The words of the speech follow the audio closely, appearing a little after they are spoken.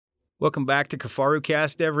Welcome back to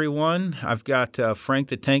KafaruCast, everyone. I've got Frank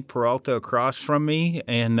the Tank Peralta across from me,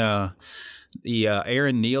 and the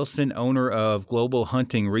Aaron Nielsen, owner of Global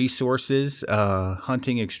Hunting Resources,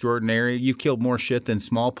 hunting extraordinary. You've killed more shit than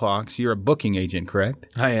smallpox. You're a booking agent, correct?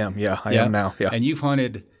 I am, yeah. I am now, yeah. And you've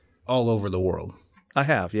hunted all over the world. I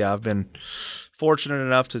have, yeah. I've been fortunate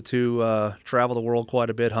enough to travel the world quite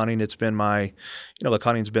a bit hunting. It's been look,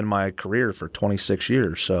 hunting's been my career for 26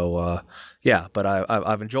 years. So, yeah, but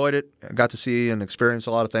I've enjoyed it. I got to see and experience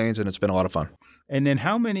a lot of things, and it's been a lot of fun. And then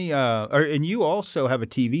how many, and you also have a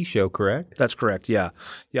TV show, correct? That's correct, yeah.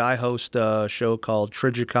 Yeah, I host a show called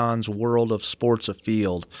Trigicon's World of Sports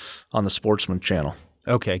Afield on the Sportsman Channel.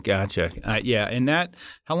 Okay, gotcha. Yeah, and that,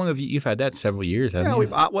 how long have you've had that? Several years, haven't you?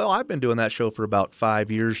 Well, I've been doing that show for about 5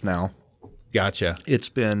 years now. Gotcha. It's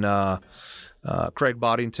been Craig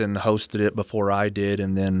Boddington hosted it before I did,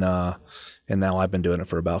 and then and now I've been doing it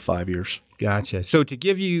for about 5 years. Gotcha. So to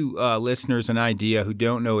give you listeners an idea who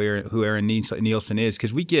don't know who Aaron Nielsen is,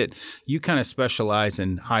 because you kind of specialize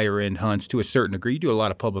in higher end hunts to a certain degree. You do a lot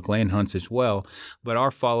of public land hunts as well, but our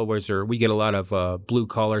followers we get a lot of blue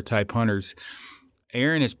collar type hunters.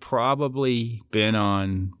 Aaron has probably been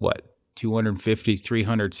on, 250,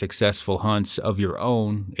 300 successful hunts of your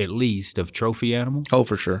own, at least, of trophy animals? Oh,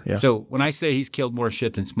 for sure, yeah. So when I say he's killed more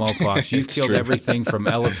shit than smallpox, you've killed everything from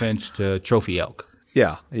elephants to trophy elk.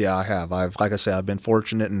 Yeah, I have. Like I said, I've been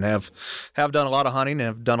fortunate and have done a lot of hunting and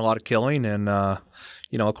have done a lot of killing, and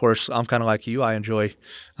of course, I'm kind of like you. I enjoy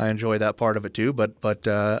that part of it too. But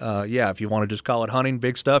yeah, if you want to just call it hunting,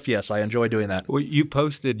 big stuff, yes, I enjoy doing that. Well, you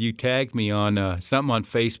tagged me on something on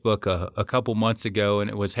Facebook a couple months ago, and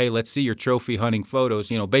it was, hey, let's see your trophy hunting photos.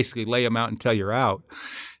 Basically lay them out until you're out.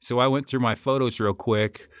 So I went through my photos real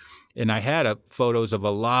quick, and I had photos of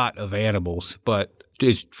a lot of animals, but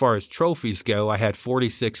as far as trophies go, I had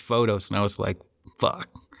 46 photos, and I was like, fuck.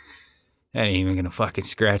 That ain't even going to fucking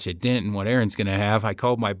scratch a dent in what Aaron's going to have. I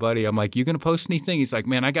called my buddy. I'm like, you going to post anything? He's like,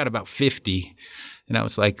 man, I got about 50. And I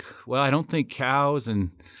was like, well, I don't think cows and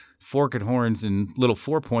forked horns and little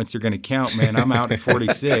 4 points are going to count, man. I'm out at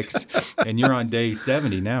 46, and you're on day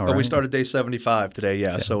 70 now, right? We started day 75 today,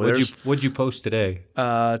 yeah. So what'd you post today?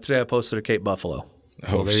 Today I posted a Cape Buffalo.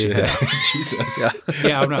 Oh, shit. Jesus.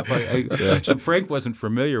 Yeah, I'm not. So Frank wasn't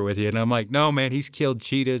familiar with you, and I'm like, no, man, he's killed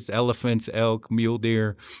cheetahs, elephants, elk, mule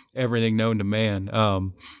deer, everything known to man.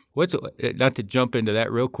 Not to jump into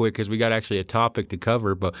that real quick because we got actually a topic to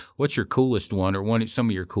cover, but what's your coolest one or some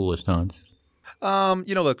of your coolest hunts?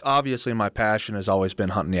 Look, obviously my passion has always been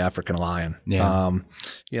hunting the African lion. Yeah.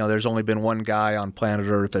 There's only been one guy on planet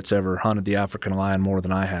Earth that's ever hunted the African lion more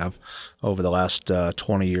than I have over the last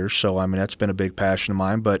 20 years. So, that's been a big passion of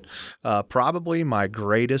mine. But probably my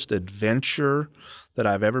greatest adventure that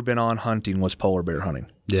I've ever been on hunting was polar bear hunting.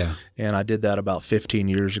 Yeah. And I did that about 15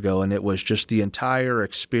 years ago, and it was just the entire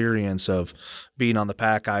experience of being on the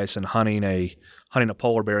pack ice and hunting a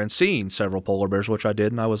polar bear and seeing several polar bears, which I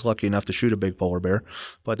did, and I was lucky enough to shoot a big polar bear.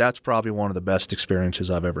 But that's probably one of the best experiences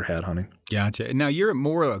I've ever had hunting. Gotcha. And now you're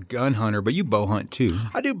more of a gun hunter, but you bow hunt too.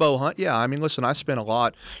 I do bow hunt, yeah. Listen, I spent a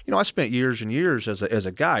lot. I spent years and years as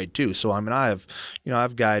a guide too. So I've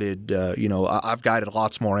guided. I've guided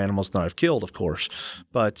lots more animals than I've killed, of course.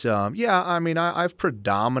 But I've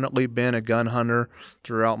predominantly been a gun hunter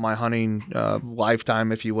throughout my hunting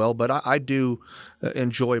lifetime, if you will. But I do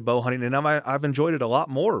enjoy bow hunting, and I've enjoyed it a lot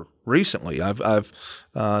more recently. I've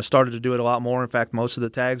started to do it a lot more. In fact, most of the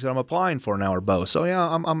tags that I'm applying for now are bow. So yeah,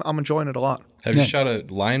 I'm enjoying it a lot. Have you shot a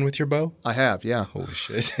lion with your bow? I have, yeah. Holy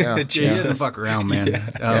shit! Yeah. Yeah, he doesn't fuck around, man.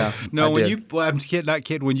 No, I'm not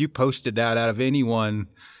kidding. When you posted that, out of anyone,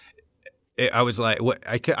 I was like, what?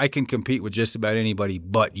 I can compete with just about anybody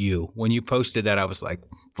but you. When you posted that, I was like,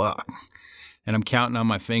 fuck. And I'm counting on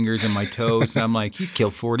my fingers and my toes, and I'm like, he's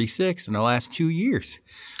killed 46 in the last 2 years.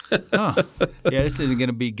 Yeah, this isn't going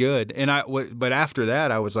to be good. And but after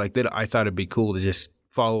that, I was like, I thought it'd be cool to just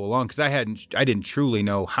follow along because I didn't truly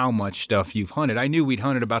know how much stuff you've hunted. I knew we'd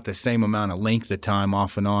hunted about the same amount of length of time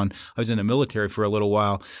off and on. I was in the military for a little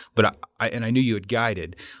while, but I knew you had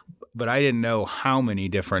guided. But I didn't know how many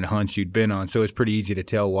different hunts you'd been on, so it's pretty easy to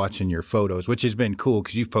tell watching your photos, which has been cool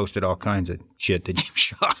because you've posted all kinds of shit that you've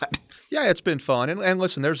shot. Yeah, it's been fun. And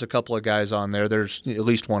listen, there's a couple of guys on there. There's at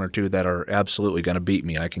least one or two that are absolutely going to beat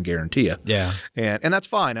me, I can guarantee you. Yeah. And that's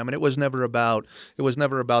fine. It was never about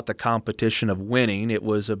the competition of winning. It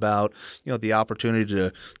was about, the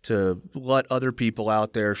opportunity to let other people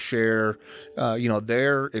out there share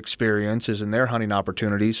their experiences and their hunting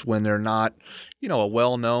opportunities when they're not, a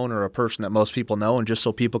well-known or a person that most people know, and just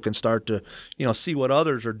so people can start to, see what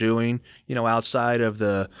others are doing, outside of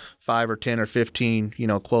the 5 or 10 or 15,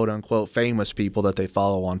 quote unquote famous people that they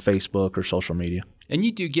follow on Facebook or social media. And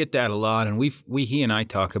you do get that a lot, and he and I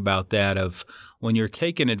talk about that of when you're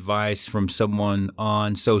taking advice from someone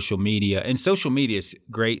on social media, and social media is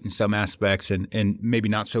great in some aspects and maybe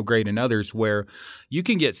not so great in others, where you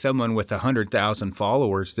can get someone with 100,000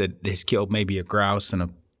 followers that has killed maybe a grouse and a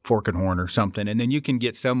fork and horn or something, and then you can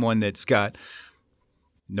get someone that's got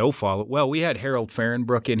no follow. Well, we had Harold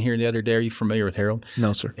Fahrenbrook in here the other day. Are you familiar with Harold?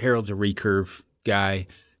 No, sir. Harold's a recurve guy.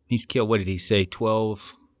 He's killed, what did he say,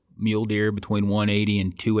 12 mule deer between 180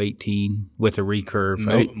 and 218 with a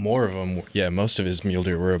recurve. More of them. Yeah, most of his mule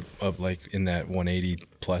deer were up like in that 180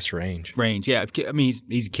 plus range. Yeah. I mean,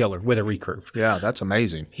 he's a killer with a recurve. Yeah, that's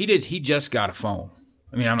amazing. He just got a phone.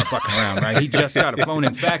 I mean, I'm not fucking around, right? He just got a phone.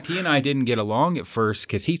 In fact, he and I didn't get along at first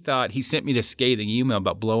because he sent me this scathing email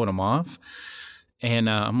about blowing him off. And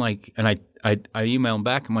I'm like, and I emailed him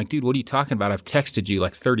back. I'm like, dude, what are you talking about? I've texted you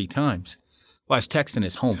like 30 times. Well, I was texting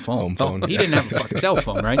his home phone. He didn't have a fucking cell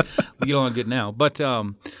phone, right? We get along good now. But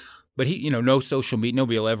he, no social media.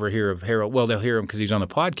 Nobody will ever hear of Harold. Well, they'll hear him because he's on the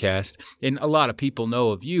podcast. And a lot of people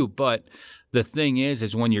know of you. But the thing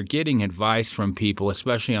is when you're getting advice from people,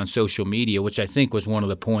 especially on social media, which I think was one of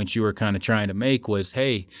the points you were kind of trying to make was,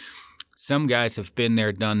 hey, some guys have been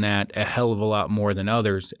there, done that a hell of a lot more than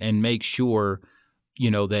others, and make sure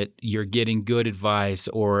that you're getting good advice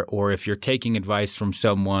or if you're taking advice from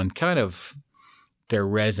someone, kind of their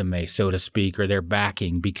resume, so to speak, or their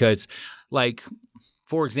backing. Because, like,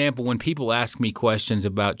 for example, when people ask me questions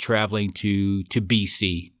about traveling to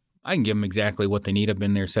BC, I can give them exactly what they need. I've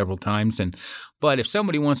been there several times. But if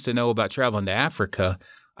somebody wants to know about traveling to Africa,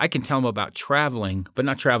 I can tell them about traveling, but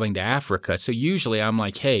not traveling to Africa. So usually I'm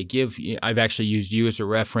like, hey, I've actually used you as a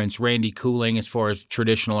reference, Randy Cooling as far as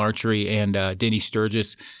traditional archery, and Denny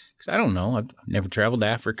Sturgis, because I don't know. I've never traveled to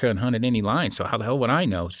Africa and hunted any lions, so how the hell would I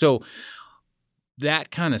know? So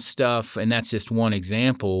that kind of stuff, and that's just one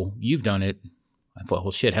example. You've done it. I thought,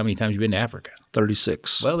 well, shit, how many times have you been to Africa?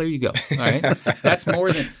 36. Well, there you go. All right. That's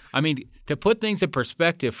more than, to put things in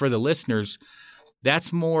perspective for the listeners,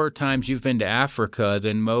 that's more times you've been to Africa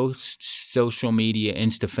than most social media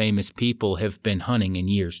Insta-famous people have been hunting in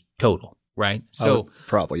years total, right? So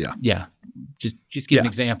probably, yeah. Yeah. Just give an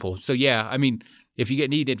example. So, yeah, if you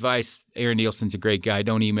need advice, Aaron Nielsen's a great guy.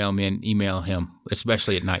 Don't email me and email him,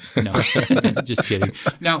 especially at night. No, just kidding.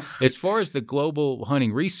 Now, as far as the global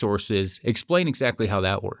hunting resources, explain exactly how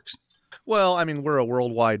that works. Well, we're a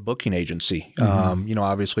worldwide booking agency. Mm-hmm.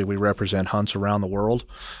 Obviously we represent hunts around the world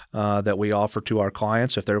that we offer to our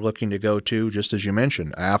clients. If they're looking to go to, just as you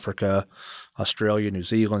mentioned, Africa, Australia, New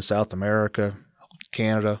Zealand, South America,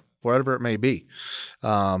 Canada, wherever it may be.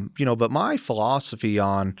 But my philosophy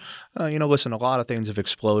on, listen, a lot of things have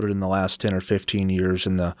exploded in the last 10 or 15 years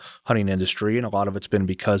in the hunting industry, and a lot of it's been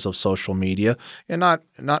because of social media, and not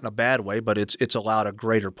in a bad way, but it's allowed a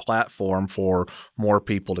greater platform for more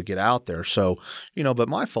people to get out there. So, but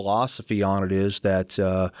my philosophy on it is that,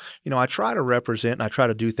 I try to represent and I try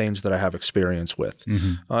to do things that I have experience with,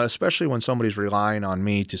 especially when somebody's relying on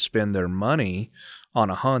me to spend their money on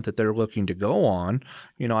a hunt that they're looking to go on.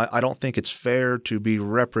 I don't think it's fair to be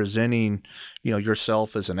representing,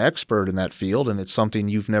 yourself as an expert in that field, and it's something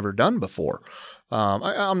you've never done before.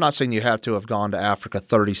 I'm not saying you have to have gone to Africa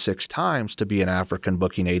 36 times to be an African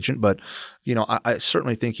booking agent, but, I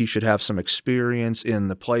certainly think you should have some experience in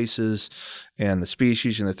the places and the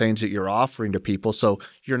species and the things that you're offering to people. So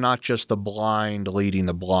you're not just the blind leading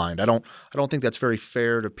the blind. I don't think that's very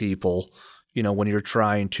fair to people, when you're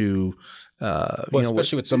trying to,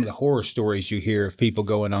 especially with some of the horror stories you hear of people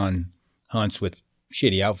going on hunts with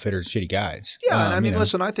shitty outfitters, shitty guides. Yeah,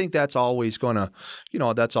 listen, I think that's always going to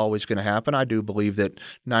happen. I do believe that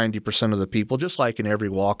 90% of the people, just like in every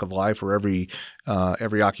walk of life or every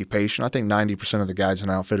occupation, I think 90% of the guides and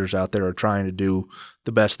outfitters out there are trying to do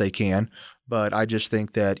the best they can. But I just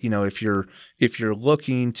think that, if you're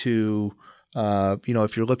looking to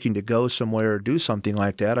if you're looking to go somewhere or do something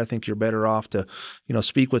like that, I think you're better off to,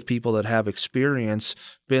 speak with people that have experience,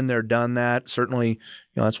 been there, done that. Certainly,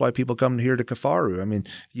 that's why people come here to Kifaru.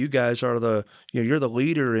 You guys are you're the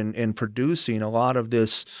leader in producing a lot of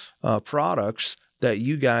this products that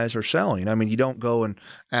you guys are selling. You don't go and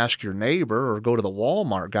ask your neighbor or go to the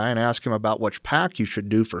Walmart guy and ask him about which pack you should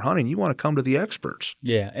do for hunting. You want to come to the experts.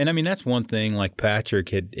 Yeah, and that's one thing like Patrick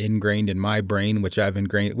had ingrained in my brain, which I've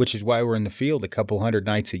ingrained, which is why we're in the field a couple hundred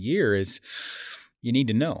nights a year, is you need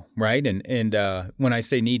to know, right? And when I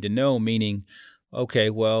say need to know, meaning,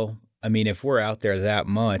 okay, well, if we're out there that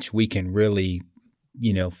much, we can really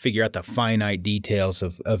figure out the finite details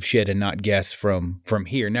of shit and not guess from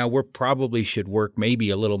here. Now we're probably should work maybe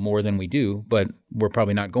a little more than we do, but we're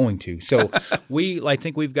probably not going to. So I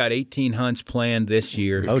think we've got 18 hunts planned this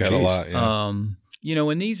year. We've got a lot, yeah.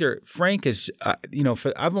 And these are, Frank is,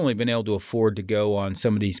 I've only been able to afford to go on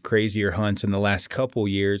some of these crazier hunts in the last couple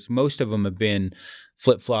years. Most of them have been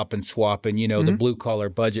flip-flop and swapping, the blue-collar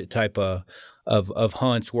budget type of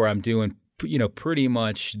hunts where I'm doing, pretty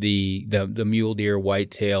much the mule deer,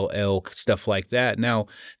 whitetail, elk, stuff like that. Now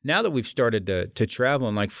that we've started to travel,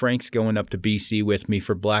 and like Frank's going up to BC with me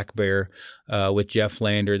for black bear with Jeff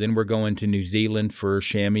Lander, then we're going to New Zealand for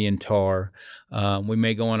chamois and tar. We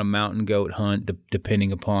may go on a mountain goat hunt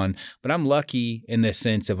depending upon, but I'm lucky in the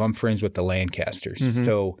sense of I'm friends with the Lancasters.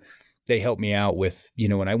 So they helped me out with,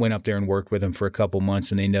 when I went up there and worked with them for a couple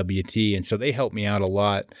months in NWT. And so they helped me out a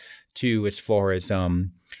lot too, as far as,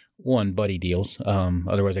 one, buddy deals.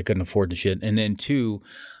 Otherwise I couldn't afford the shit. And then two,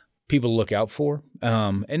 people to look out for.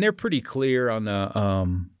 And they're pretty clear on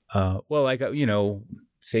the,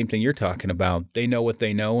 same thing you're talking about. They know what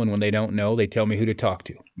they know. And when they don't know, they tell me who to talk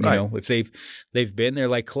to. If they've been there,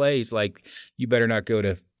 like Clay's like, you better not go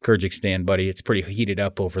to Kyrgyzstan, buddy. It's pretty heated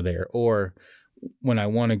up over there. Or when I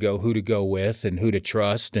want to go, who to go with and who to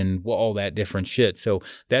trust and all that different shit. So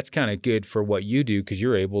that's kind of good for what you do because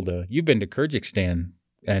you've been to Kyrgyzstan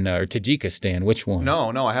or Tajikistan. Which one?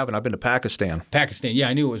 No, I haven't. I've been to Pakistan. Pakistan. Yeah,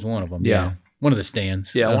 I knew it was one of them. Yeah. One of the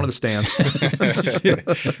stands. Yeah, one of the stands.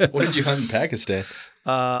 What did you hunt in Pakistan?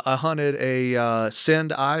 I hunted a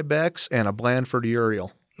Sind ibex and a Blandford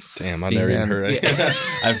Urial. Damn, I've never even heard of it.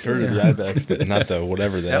 I've heard of the ibex, but not the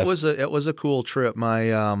whatever that. It was a cool trip.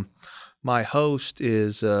 My host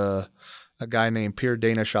is a guy named Pir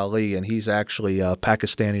Danish Ali, and he's actually a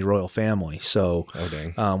Pakistani royal family. So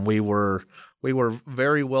we were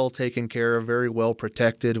very well taken care of, very well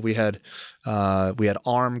protected. We had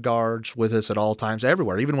armed guards with us at all times,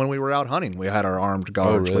 everywhere. Even when we were out hunting, we had our armed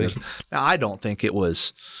guards with us. Now, I don't think it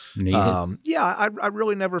was. I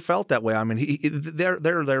really never felt that way. I mean, they're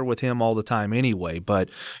there with him all the time anyway. But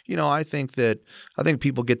I think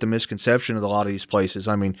people get the misconception of a lot of these places.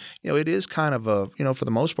 I mean, it is kind of for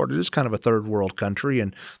the most part, it is kind of a third world country,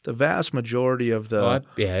 and the vast majority of the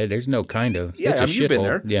there's no kind of you've been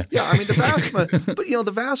there. I mean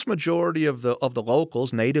the vast majority of the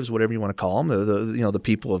locals, natives, whatever you want to call them, the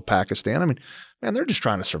people of Pakistan. I mean, man, they're just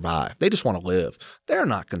trying to survive. They just want to live. They're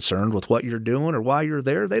not concerned with what you're doing or why you're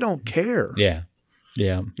there. They don't care. Yeah.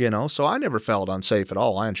 So I never felt unsafe at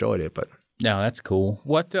all. I enjoyed it, but no, that's cool.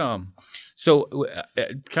 What so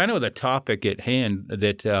kind of the topic at hand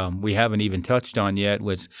that we haven't even touched on yet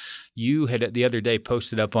was you had the other day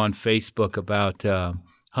posted up on Facebook about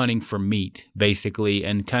hunting for meat, basically,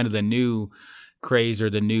 and kind of the new craze or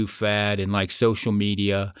the new fad in like social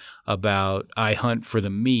media about I hunt for the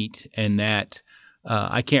meat, and that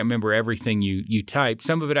I can't remember everything you typed.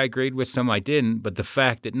 Some of it I agreed with, some I didn't, but the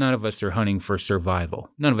fact that none of us are hunting for survival.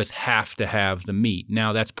 None of us have to have the meat.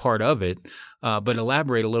 Now that's part of it, but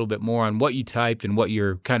elaborate a little bit more on what you typed and what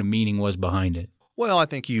your kind of meaning was behind it. Well, I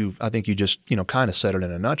think you just kind of said it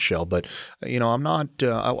in a nutshell, but I'm not.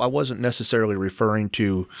 I wasn't necessarily referring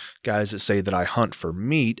to guys that say that I hunt for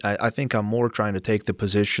meat. I think I'm more trying to take the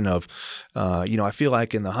position of, I feel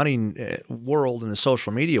like in the hunting world, in the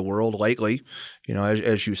social media world lately,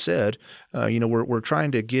 as you said, we're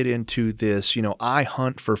trying to get into this. I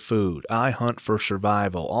hunt for food. I hunt for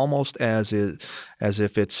survival, almost as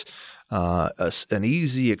if it's an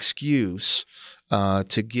easy excuse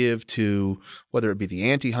to give to whether it be the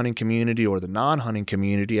anti-hunting community or the non-hunting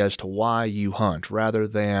community as to why you hunt, rather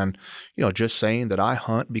than just saying that I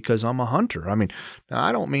hunt because I'm a hunter. I mean, now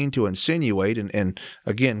I don't mean to insinuate, and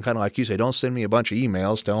again, kind of like you say, don't send me a bunch of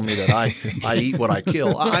emails telling me that I eat what I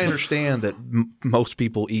kill. I understand that most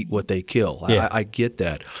people eat what they kill. Yeah. I get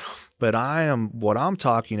that. But what I'm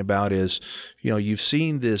talking about is, you've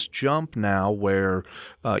seen this jump now where,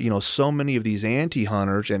 so many of these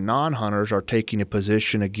anti-hunters and non-hunters are taking a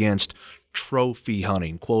position against trophy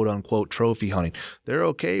hunting, quote unquote trophy hunting. They're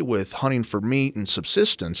okay with hunting for meat and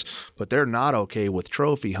subsistence, but they're not okay with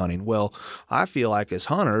trophy hunting. Well, I feel like as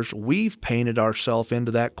hunters, we've painted ourselves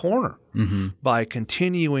into that corner by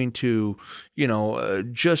continuing to,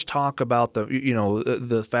 just talk about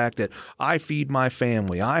the fact that I feed my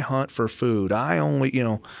family, I hunt for food, I only,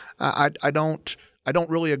 I don't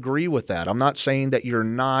really agree with that. I'm not saying that you're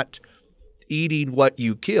not eating what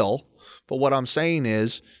you kill, but what I'm saying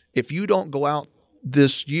is, if you don't go out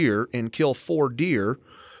this year and kill 4 deer,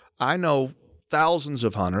 I know thousands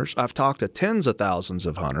of hunters. I've talked to tens of thousands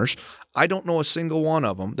of hunters. I don't know a single one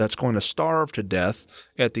of them that's going to starve to death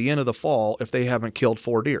at the end of the fall if they haven't killed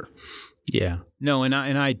 4 deer. Yeah. No, and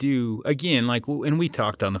I do, again, like, and we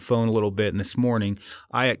talked on the phone a little bit and this morning.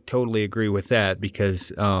 I totally agree with that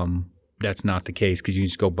because that's not the case because you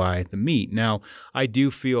just go buy the meat. Now, I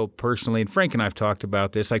do feel personally, and Frank and I have talked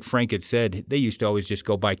about this, like Frank had said, they used to always just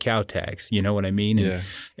go buy cow tags. You know what I mean? Yeah.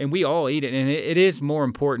 And we all eat it. And it is more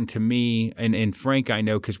important to me, and Frank I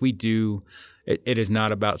know because we do, it is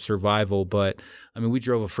not about survival, but I mean, we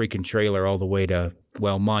drove a freaking trailer all the way to,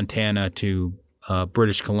 well, Montana to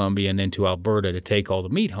British Columbia and then to Alberta to take all the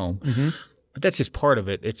meat home. Mm-hmm. But that's just part of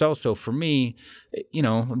it. It's also, for me, you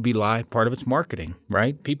know, it'd be part of it's marketing,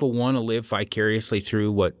 right? People want to live vicariously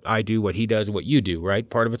through what I do, what he does, what you do, right?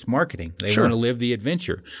 Part of it's marketing. They want to live the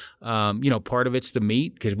adventure. You know, part of it's the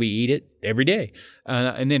meat because we eat it every day.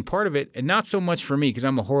 And then part of it, and not so much for me because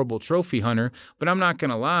I'm a horrible trophy hunter, but I'm not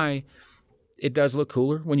going to lie, it does look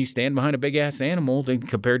cooler when you stand behind a big-ass animal than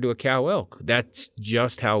compared to a cow elk. That's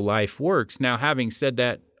just how life works. Now, having said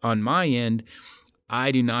that, on my end,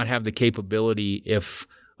 I do not have the capability if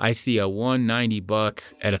I see a 190 buck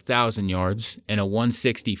at 1,000 yards and a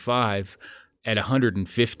 165 at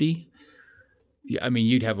 150. I mean,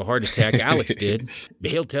 you'd have a heart attack. Alex did.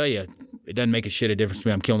 But he'll tell you it doesn't make a shit of difference to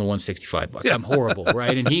me. I'm killing a 165 buck. Yeah. I'm horrible,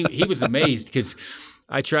 right? And he was amazed because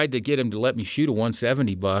I tried to get him to let me shoot a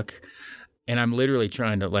 170 buck. And I'm literally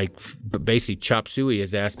trying to, like, basically chop suey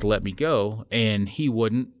his ass to let me go. And he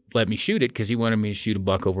wouldn't let me shoot it because he wanted me to shoot a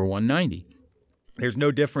buck over 190. There's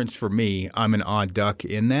no difference for me. I'm an odd duck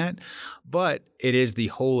in that. But it is the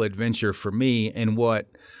whole adventure for me. And what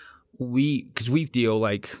because we deal,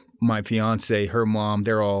 like, my fiance, her mom,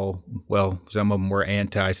 they're all, well, some of them were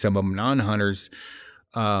anti, some of them non-hunters.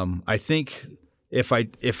 I think if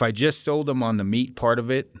I just sold them on the meat part of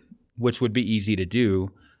it, which would be easy to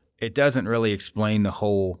do, it doesn't really explain the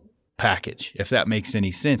whole package, if that makes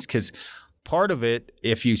any sense. Because part of it,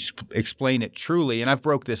 if you explain it truly, and I've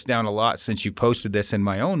broke this down a lot since you posted this in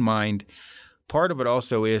my own mind, part of it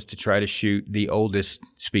also is to try to shoot the oldest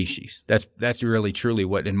species. That's really truly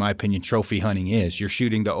what, in my opinion, trophy hunting is. You're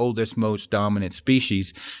shooting the oldest, most dominant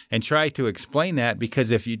species, and try to explain that,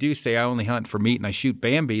 because if you do say I only hunt for meat and I shoot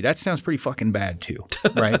Bambi, that sounds pretty fucking bad too,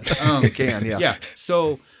 right? It can, yeah. Yeah.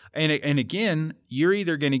 So. And again, you're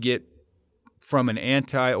either going to get from an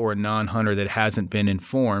anti or a non-hunter that hasn't been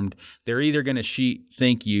informed. They're either going to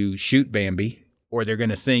think you shoot Bambi, or they're going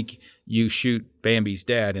to think you shoot Bambi's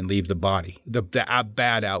dad and leave the body. The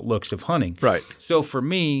bad outlooks of hunting. Right. So for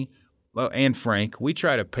me and Frank, we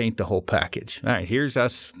try to paint the whole package. All right, here's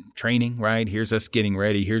us training, right? Here's us getting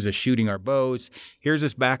ready. Here's us shooting our bows. Here's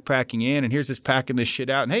us backpacking in, and here's us packing this shit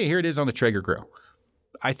out. And hey, here it is on the Traeger grill.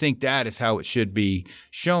 I think that is how it should be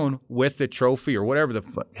shown, with the trophy or whatever the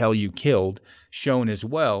hell you killed shown as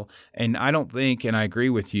well. And I don't think, and I agree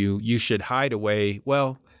with you, you should hide away.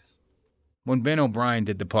 Well, when Ben O'Brien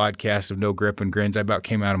did the podcast of No Grip and Grins, I about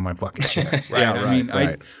came out of my fucking chair. Right? Yeah, right, I mean,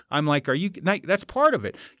 right. I'm like, are you? That's part of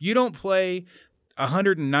it. You don't play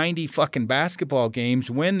 190 fucking basketball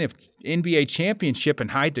games, win the NBA championship,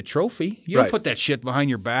 and hide the trophy. You don't put that shit behind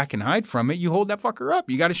your back and hide from it. You hold that fucker up.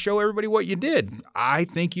 You got to show everybody what you did. I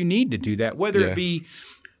think you need to do that. Whether it be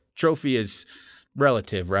trophy is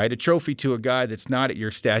relative, right? A trophy to a guy that's not at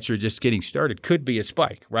your stature, just getting started, could be a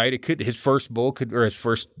spike, right? It could, his first bull could, or his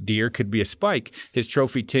first deer could be a spike. His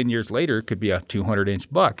trophy 10 years later could be a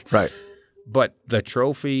 200-inch buck. Right. But the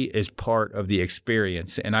trophy is part of the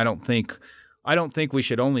experience, and I don't think we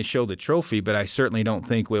should only show the trophy, but I certainly don't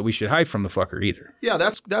think we should hide from the fucker either. Yeah,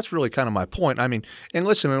 that's really kind of my point. I mean, and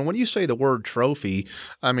listen, when you say the word trophy,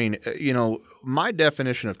 I mean, you know, my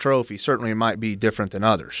definition of trophy certainly might be different than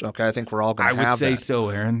others. Okay, I think we're all going to have that. I would say so,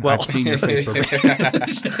 Aaron. Well, I've seen your Facebook.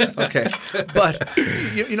 Okay, but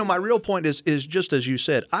you know, my real point is just as you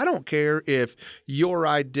said. I don't care if your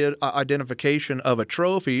identification of a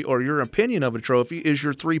trophy or your opinion of a trophy is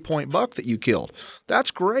your 3-point buck that you killed.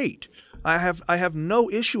 That's great. I have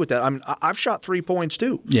no issue with that. I mean, I've shot 3 points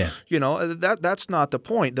too. Yeah. You know, that's not the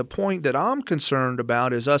point. The point that I'm concerned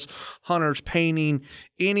about is us hunters painting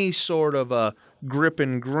any sort of a grip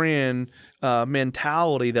and grin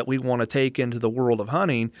mentality that we want to take into the world of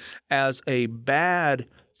hunting as a bad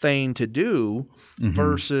thing to do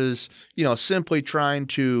versus, you know, simply trying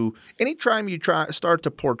to, anytime you start to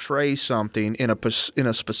portray something in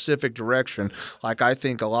a specific direction, like I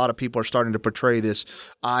think a lot of people are starting to portray this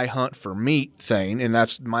I hunt for meat thing, and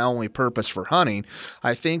that's my only purpose for hunting,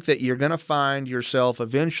 I think that you're going to find yourself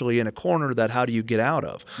eventually in a corner that how do you get out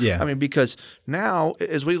of? Yeah. I mean, because now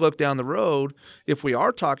as we look down the road, if we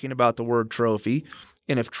are talking about the word trophy,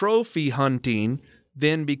 and if trophy hunting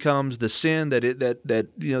then becomes the sin that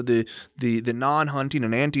the non-hunting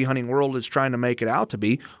and anti-hunting world is trying to make it out to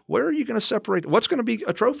be. Where are you going to separate? What's going to be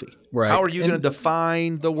a trophy? Right. How are you going to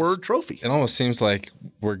define the word trophy? It almost seems like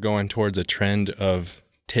we're going towards a trend of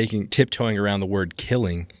tiptoeing around the word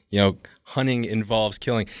killing. Hunting involves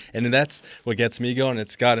killing, and that's what gets me going.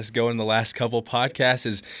 It's got us going. The last couple podcasts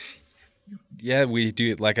is. Yeah, we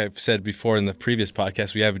do. Like I've said before in the previous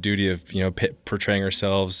podcast, we have a duty of portraying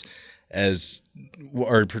ourselves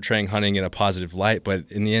or portraying hunting in a positive light. But at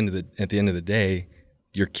the end of the day,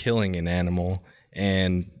 you're killing an animal,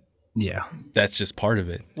 and that's just part of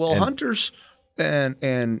it. Well, hunters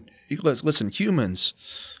and listen, humans.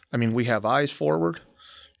 I mean, we have eyes forward.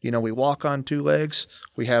 We walk on two legs.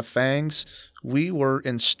 We have fangs. We were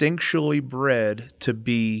instinctually bred to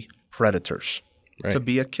be predators, to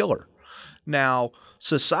be a killer. Now,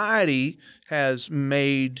 society has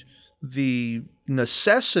made the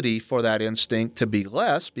necessity for that instinct to be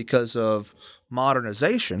less because of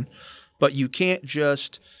modernization, but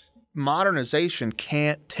modernization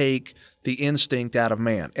can't take the instinct out of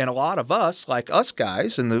man. And a lot of us, like us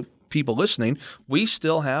guys and the people listening, we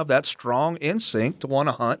still have that strong instinct to want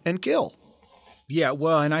to hunt and kill. Yeah,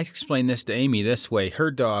 well, and I explained this to Amy this way. Her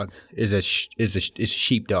dog is a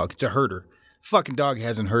sheepdog. It's a herder. Fucking dog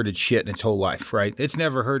hasn't herded shit in its whole life, right? It's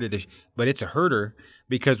never herded, but it's a herder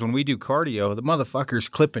because when we do cardio, the motherfucker's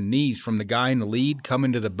clipping knees from the guy in the lead,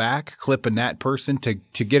 coming to the back, clipping that person to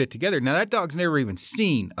get it together. Now, that dog's never even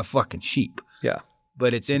seen a fucking sheep. Yeah.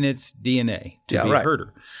 But it's in its DNA to be a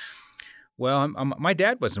herder. Well, my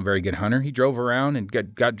dad wasn't a very good hunter. He drove around and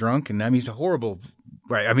got drunk, and he's a horrible,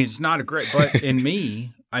 right? I mean, it's not a great, but in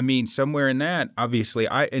me, somewhere in that, obviously,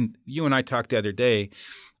 and you and I talked the other day,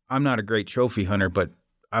 I'm not a great trophy hunter, but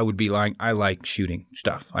I would be lying. I like shooting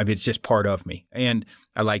stuff. It's just part of me. And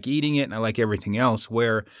I like eating it, and I like everything else.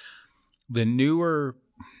 Where the newer,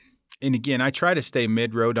 and again, I try to stay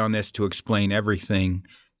mid-road on this to explain everything.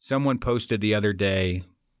 Someone posted the other day,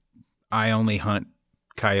 I only hunt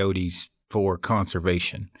coyotes for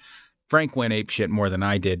conservation. Frank went apeshit more than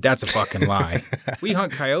I did. That's a fucking lie. We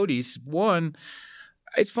hunt coyotes. One,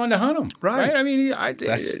 it's fun to hunt them, right? I mean,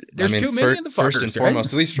 there's too many of the fuckers. First and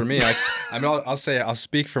foremost, at least for me, I'll say I'll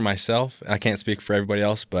speak for myself. I can't speak for everybody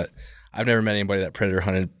else, but I've never met anybody that predator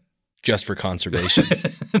hunted just for conservation.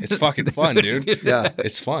 It's fucking fun, dude. Yeah,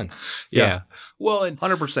 it's fun. Yeah. Well, and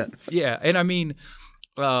 100%. Yeah, and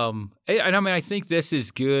I think this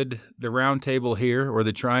is good. The round table here or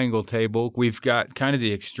the triangle table, we've got kind of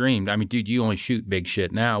the extreme. I mean, dude, you only shoot big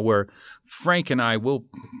shit now. Where Frank and I we're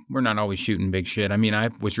not always shooting big shit. I mean, I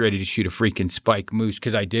was ready to shoot a freaking spike moose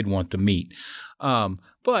because I did want the meat.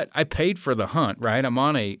 But I paid for the hunt, right? I'm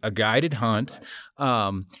on a guided hunt.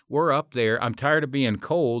 We're up there. I'm tired of being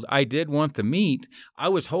cold. I did want the meat. I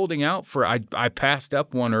was holding out I passed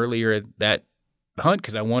up one earlier at that hunt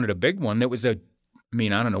because I wanted a big one. It was I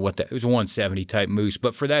don't know what it was a 170 type moose,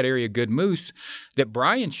 but for that area, good moose that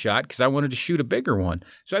Brian shot because I wanted to shoot a bigger one.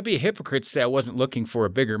 So I'd be a hypocrite to say I wasn't looking for a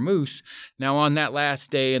bigger moose. Now, on that last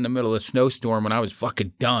day in the middle of a snowstorm when I was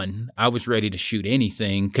fucking done, I was ready to shoot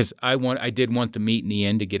anything because I did want the meat in the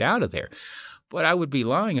end to get out of there. But I would be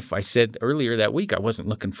lying if I said earlier that week I wasn't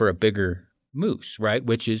looking for a bigger moose, right?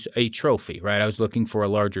 Which is a trophy, right? I was looking for a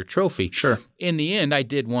larger trophy. Sure. In the end, I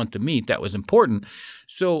did want the meat. That was important.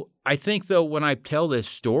 So I think, though, when I tell this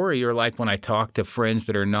story or like when I talk to friends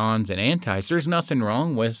that are nons and antis, there's nothing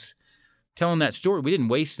wrong with telling that story. We didn't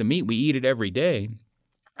waste the meat. We eat it every day.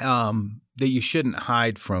 That you shouldn't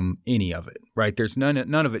hide from any of it, right? There's none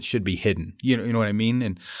of it should be hidden. You know what I mean?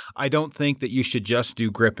 And I don't think that you should just do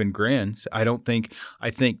grip and grins. I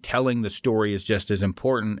think telling the story is just as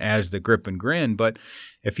important as the grip and grin. But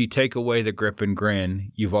if you take away the grip and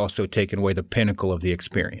grin, you've also taken away the pinnacle of the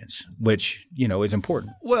experience, which, is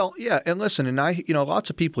important. Well, yeah. And listen, and lots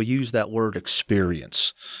of people use that word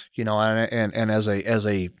experience, and as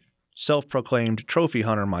a self-proclaimed trophy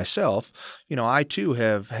hunter myself, I too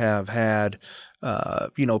have had,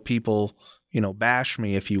 people, bash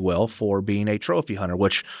me, if you will, for being a trophy hunter,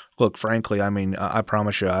 which, look, frankly, I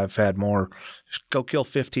promise you, I've had more. Go kill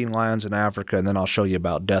 15 lions in Africa, and then I'll show you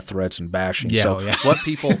about death threats and bashing. Yeah, so yeah. what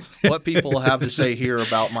people have to say here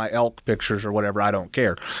about my elk pictures or whatever, I don't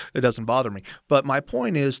care. It doesn't bother me. But my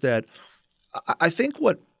point is that I think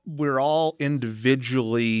what we're all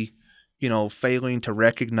individually failing to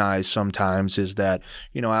recognize sometimes is that,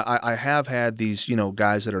 I have had these,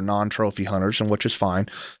 guys that are non-trophy hunters, and which is fine,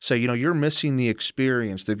 say, you're missing the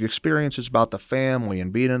experience. The experience is about the family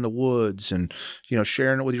and being in the woods and,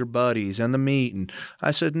 sharing it with your buddies and the meat. And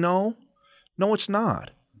I said, no, it's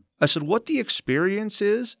not. I said, what the experience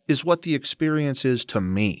is what the experience is to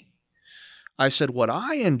me. I said, what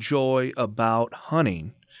I enjoy about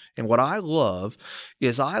hunting and what I love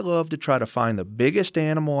is I love to try to find the biggest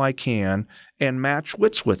animal I can and match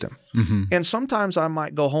wits with him. Mm-hmm. And sometimes I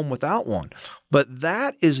might go home without one. But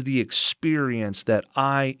that is the experience that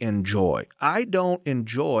I enjoy. I don't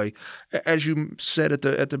enjoy, as you said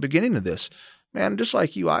at the beginning of this, man, just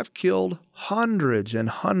like you, I've killed hundreds and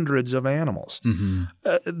hundreds of animals. Mm-hmm.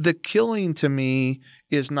 The killing to me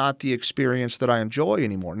is not the experience that I enjoy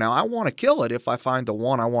anymore. Now, I want to kill it if I find the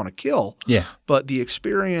one I want to kill. Yeah. But the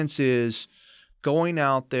experience is going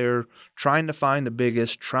out there, trying to find the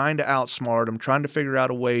biggest, trying to outsmart him, trying to figure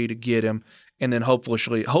out a way to get him, and then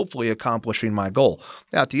hopefully accomplishing my goal.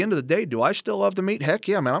 Now, at the end of the day, do I still love the meat? Heck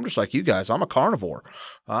yeah, man. I'm just like you guys. I'm a carnivore.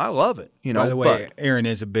 I love it. By the way, Aaron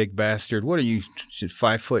is a big bastard. What are you,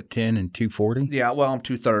 5'10" and 240? Yeah, well, I'm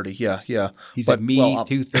 230. Yeah. He's a meaty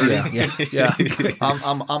 230. Yeah.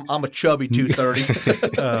 I'm a chubby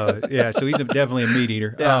 230. Yeah, so he's definitely a meat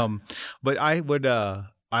eater. Yeah. But I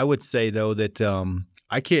would say though that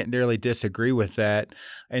I can't really disagree with that.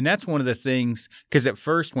 And that's one of the things, because at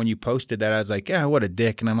first when you posted that, I was like, what a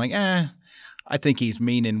dick. And I'm like, I think he's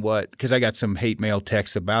meaning what, because I got some hate mail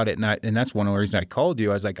texts about it. And that's one of the reasons I called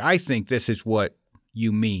you. I was like, I think this is what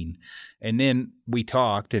you mean. And then we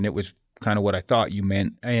talked and it was kind of what I thought you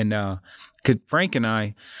meant. And because Frank and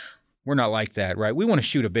I, we're not like that, right? We want to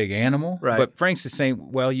shoot a big animal, right? But Frank's the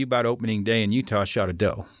same. Well, you about opening day in Utah shot a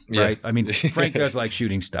doe, right? I mean, Frank does like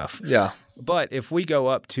shooting stuff. Yeah. But if we go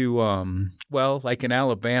up to, like in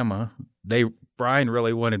Alabama, Brian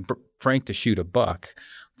really wanted Frank to shoot a buck.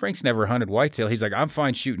 Frank's never hunted whitetail. He's like, I'm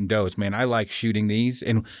fine shooting does, man. I like shooting these.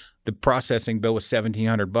 And the processing bill was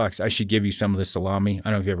 $1,700. I should give you some of the salami. I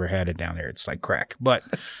don't know if you ever had it down there. It's like crack. But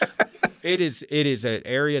it is an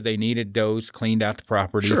area they needed does cleaned out the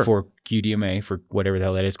property for QDMA, for whatever the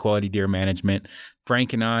hell that is, quality deer management.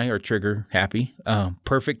 Frank and I are trigger happy.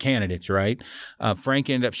 Perfect candidates, right? Frank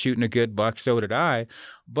ended up shooting a good buck. So did I.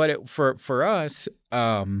 But for us,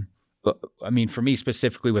 for me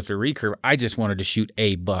specifically with the recurve, I just wanted to shoot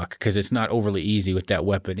a buck because it's not overly easy with that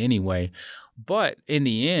weapon anyway. But in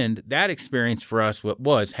the end, that experience for us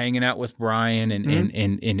was hanging out with Brian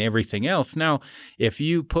and everything else. Now, if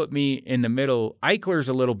you put me in the middle, Eichler's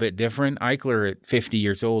a little bit different. Eichler at 50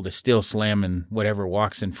 years old is still slamming whatever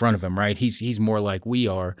walks in front of him, right? He's more like we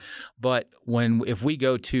are. But if we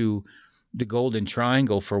go to the Golden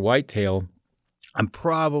Triangle for whitetail, I'm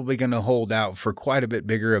probably going to hold out for quite a bit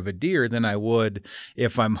bigger of a deer than I would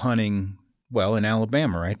if I'm hunting, in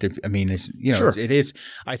Alabama, right? I mean, it is.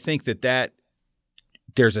 I think that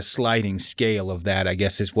there's a sliding scale of that, I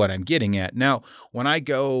guess, is what I'm getting at. Now, when I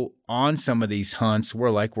go on some of these hunts, we're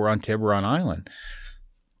on Tiburon Island.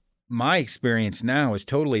 My experience now is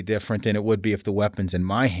totally different than it would be if the weapon's in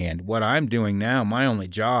my hand. What I'm doing now, my only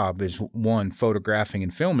job is, 1, photographing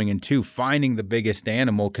and filming, and 2, finding the biggest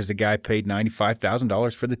animal because the guy paid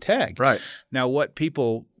 $95,000 for the tag. Right. Now, what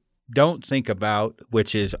people don't think about,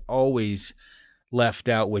 which is always left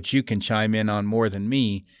out, which you can chime in on more than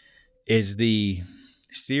me, is the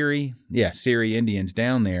Seri Indians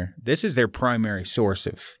down there. This is their primary source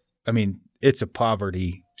it's a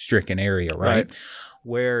poverty-stricken area, right?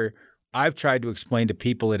 Where I've tried to explain to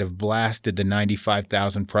people that have blasted the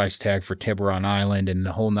 $95,000 price tag for Tiburon Island and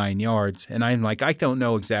the whole 9 yards, and I'm like, I don't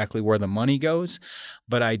know exactly where the money goes,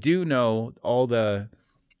 but I do know all the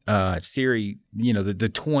Seri,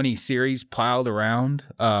 the 20 series piled around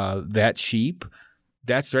that sheep.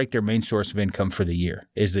 That's like their main source of income for the year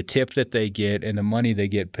is the tip that they get and the money they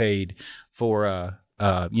get paid for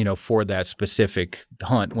for that specific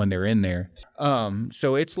hunt when they're in there.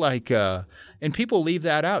 So it's like, and people leave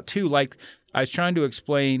that out too. Like I was trying to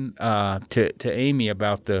explain to Amy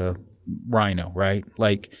about the rhino, right?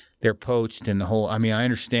 Like they're poached and the whole. I mean, I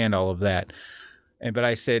understand all of that, but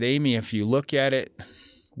I said, Amy, if you look at it,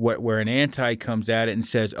 where an anti comes at it and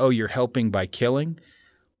says, "Oh, you're helping by killing."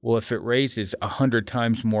 Well, if it raises 100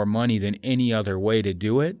 times more money than any other way to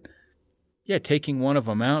do it, taking one of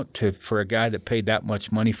them out for a guy that paid that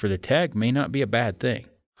much money for the tag may not be a bad thing.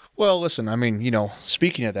 Well, listen,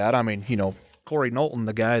 speaking of that, Corey Knowlton,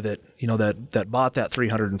 the guy that that bought that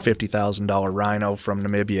 $350,000 rhino from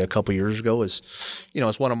Namibia a couple years ago, is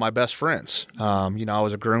one of my best friends. I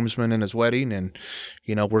was a groomsman in his wedding, and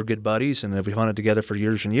we're good buddies, and we've hunted together for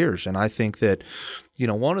years and years. And I think that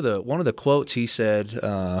one of the quotes he said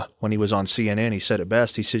when he was on CNN, he said it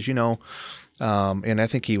best. He says, and I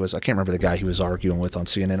think I can't remember the guy he was arguing with on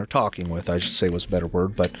CNN or talking with, I should say was a better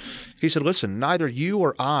word, but he said, listen, neither you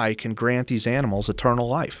or I can grant these animals eternal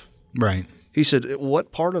life. Right. He said,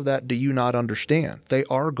 what part of that do you not understand? They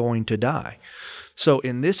are going to die. So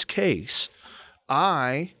in this case,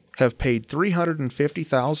 I have paid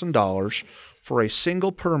 $350,000 for a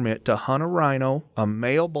single permit to hunt a rhino, a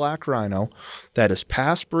male black rhino, that is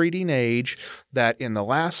past breeding age, that in the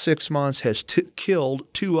last 6 months has killed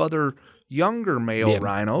 2 other younger male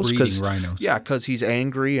rhinos. Breeding rhinos. Yeah, because he's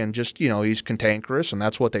angry and just, he's cantankerous, and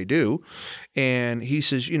that's what they do. And he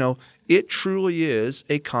says, it truly is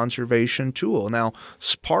a conservation tool. Now,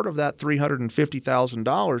 part of that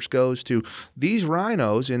 $350,000 goes to these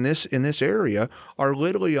rhinos in this area are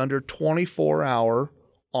literally under 24-hour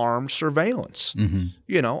armed surveillance.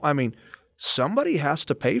 Mm-hmm. Somebody has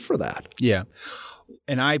to pay for that. Yeah.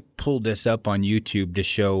 And I pulled this up on YouTube to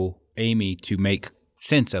show Amy to make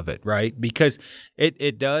sense of it, right? Because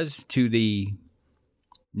it does to the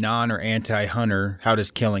non or anti-hunter, how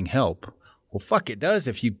does killing help? Well, fuck, it does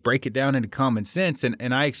if you break it down into common sense.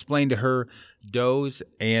 And I explained to her does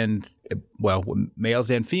and, males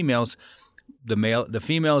and females. The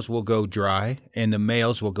females will go dry and the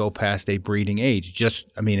males will go past a breeding age.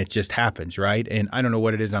 It just happens, right? And I don't know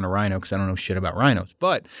what it is on a rhino because I don't know shit about rhinos.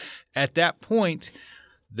 But at that point,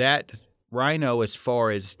 that rhino, as far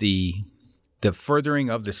as the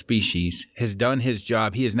furthering of the species, has done his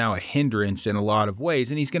job. He is now a hindrance in a lot of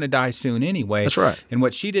ways, and he's going to die soon anyway. That's right. And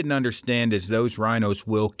what she didn't understand is those rhinos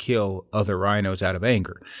will kill other rhinos out of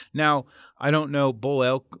anger. Now, I don't know, bull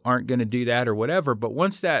elk aren't going to do that or whatever, but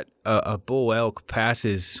once that a bull elk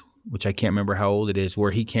passes, which I can't remember how old it is,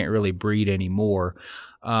 where he can't really breed anymore,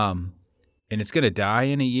 and it's going to die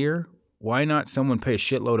in a year, why not someone pay a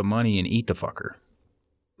shitload of money and eat the fucker?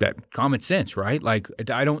 That common sense, right?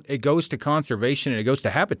 It goes to conservation and it goes to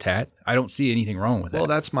habitat. I don't see anything wrong with that. Well,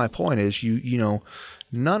 that's my point is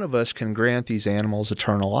none of us can grant these animals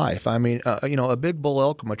eternal life. A big bull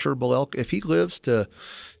elk, a mature bull elk, if he lives to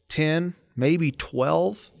 10, maybe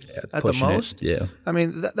 12 at the most. Yeah.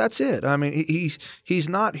 That's it. He's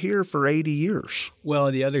not here for 80 years.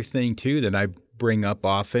 Well, the other thing too that I bring up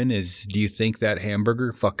often is, do you think that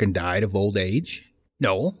hamburger fucking died of old age?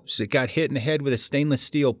 No, so it got hit in the head with a stainless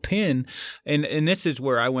steel pin. And this is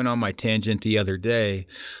where I went on my tangent the other day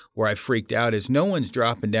where I freaked out is no one's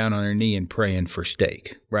dropping down on their knee and praying for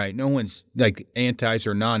steak, right? No one's like antis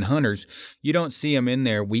or non-hunters. You don't see them in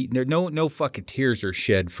there. No fucking tears are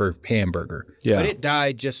shed for hamburger. Yeah. But it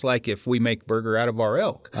died just like if we make burger out of our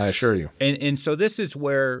elk. I assure you. And so this is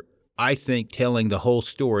where I think telling the whole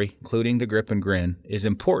story, including the grip and grin, is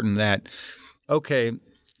important that, okay,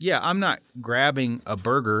 yeah, I'm not grabbing a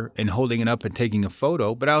burger and holding it up and taking a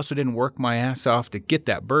photo, but I also didn't work my ass off to get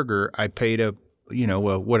that burger. I paid a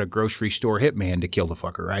grocery store hitman to kill the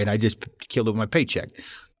fucker, right? I just killed it with my paycheck.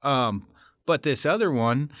 But this other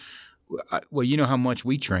one, you know how much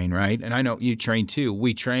we train, right? And I know you train too.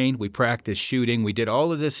 We trained, we practiced shooting, we did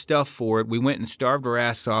all of this stuff for it. We went and starved our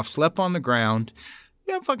ass off, slept on the ground.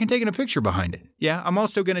 Yeah, I'm fucking taking a picture behind it. Yeah, I'm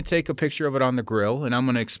also going to take a picture of it on the grill, and I'm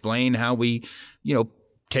going to explain how we,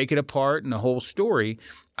 take it apart and the whole story.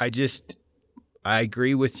 I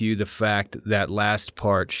agree with you. The fact that last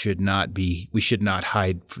part we should not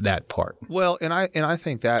hide that part. Well, and I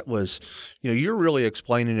think that was, you're really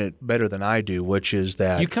explaining it better than I do, which is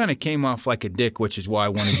that you kind of came off like a dick, which is why I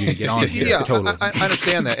wanted you to get on here. Yeah, totally. I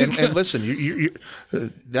understand that. And listen, you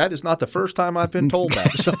that is not the first time I've been told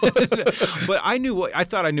that. So. But I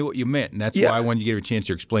thought I knew what you meant, and that's why I wanted you to give a chance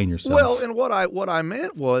to explain yourself. Well, and what I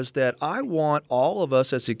meant was that I want all of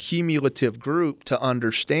us as a cumulative group to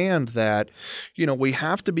understand that, we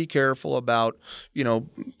have to be careful about,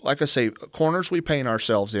 like I say, corners we paint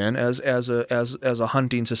ourselves in as a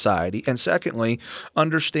hunting society, and secondly,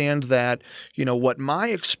 understand that, what my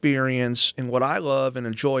experience and what I love and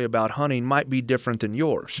enjoy about hunting might be different than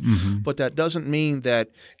yours. Mm-hmm. But that doesn't mean that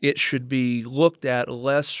it should be looked at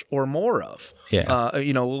less or more of. Yeah.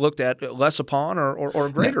 Looked at less upon or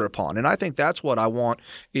greater upon. And I think that's what I want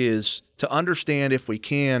is to understand, if we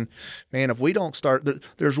can, man, if we don't start,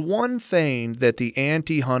 there's one thing that the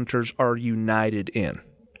anti-hunters are united in.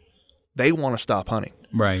 They want to stop hunting.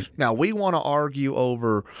 Right. Now, we want to argue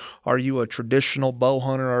over, are you a traditional bow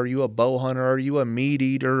hunter? Are you a bow hunter? Are you a meat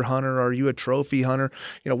eater hunter? Are you a trophy hunter?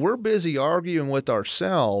 We're busy arguing with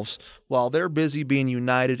ourselves while they're busy being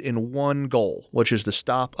united in one goal, which is to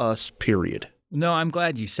stop us, period. No, I'm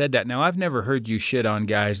glad you said that. Now, I've never heard you shit on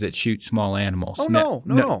guys that shoot small animals. Oh,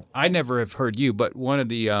 no. I never have heard you, but one of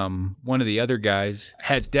the other guys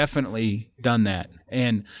has definitely done that.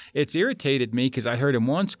 And it's irritated me because I heard him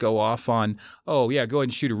once go off on, oh, yeah, go ahead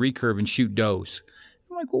and shoot a recurve and shoot does.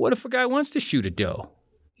 I'm like, well, what if a guy wants to shoot a doe?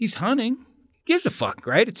 He's hunting. He gives a fuck,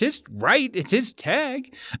 right? It's his right. It's his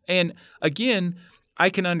tag. And again,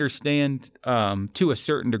 I can understand to a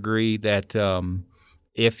certain degree that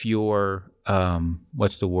if you're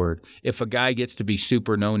what's the word? If a guy gets to be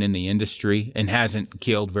super known in the industry and hasn't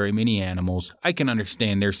killed very many animals, I can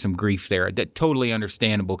understand there's some grief there. That's totally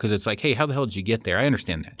understandable because it's like, hey, how the hell did you get there? I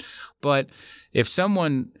understand that. But if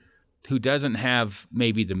someone who doesn't have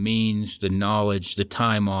maybe the means, the knowledge, the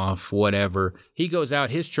time off, whatever, he goes out,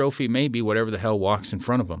 his trophy may be whatever the hell walks in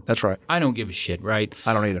front of him. That's right. I don't give a shit, right?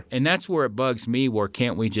 I don't either. And that's where it bugs me, where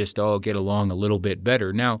can't we just all get along a little bit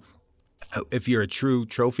better? Now, if you're a true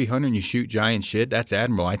trophy hunter and you shoot giant shit, that's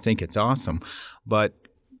admirable. I think it's awesome. But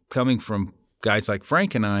coming from guys like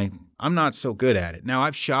Frank and I'm not so good at it. Now,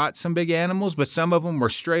 I've shot some big animals, but some of them were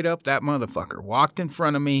straight up that motherfucker walked in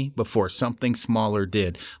front of me before something smaller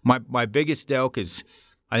did. My biggest elk is,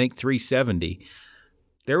 I think, 370.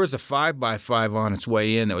 There was a 5x5 on its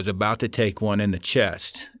way in that was about to take one in the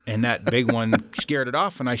chest. And that big one scared it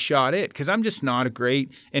off, and I shot it because I'm just not a great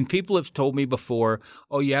 – and people have told me before,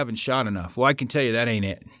 oh, you haven't shot enough. Well, I can tell you that ain't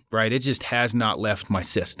it, right? It just has not left my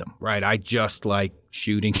system, right? I just like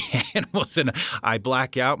shooting animals, and I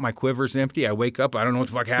black out. My quiver's empty. I wake up. I don't know what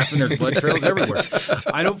the fuck happened. There's blood trails everywhere.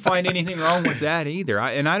 I don't find anything wrong with that either.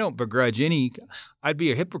 I don't begrudge any – I'd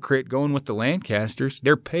be a hypocrite going with the Lancasters.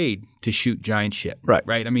 They're paid to shoot giant shit. Right.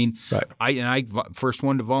 I mean, right. I first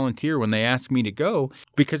one to volunteer when they asked me to go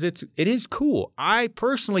because it is cool. I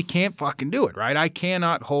personally can't fucking do it, right? I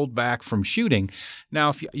cannot hold back from shooting.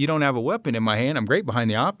 Now, if you don't have a weapon in my hand, I'm great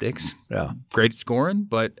behind the optics. Yeah. Great at scoring,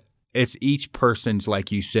 but it's each person's,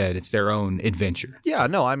 like you said, it's their own adventure. Yeah,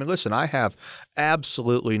 no, I mean, listen, I have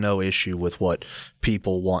absolutely no issue with what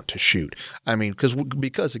people want to shoot. I mean,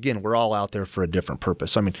 because again, we're all out there for a different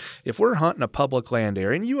purpose. I mean, if we're hunting a public land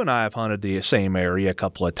area, and you and I have hunted the same area a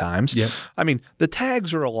couple of times, yep. I mean, the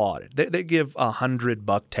tags are allotted. They give 100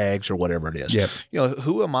 buck tags or whatever it is. Yep. You know,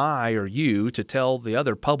 who am I or you to tell the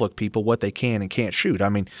other public people what they can and can't shoot? I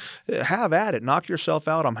mean, have at it. Knock yourself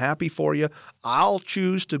out. I'm happy for you. I'll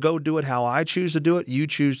choose to go do it how I choose to do it. You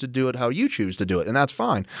choose to do it how you choose to do it, and that's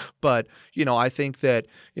fine. But, you know, I think that,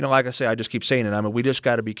 you know, like I say, I just keep saying it. I mean, we just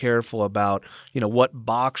got to be careful about, you know, what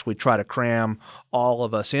box we try to cram all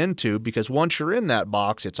of us into, because once you're in that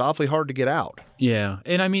box, it's awfully hard to get out. Yeah,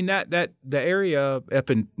 and I mean that the area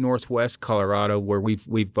up in northwest Colorado where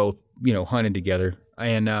we've both, you know, hunted together,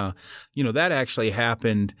 and you know, that actually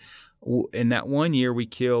happened in that one year we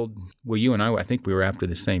killed. Well, you and I think we were after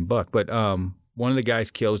the same buck, but one of the guys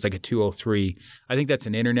killed was like a 203. I think that's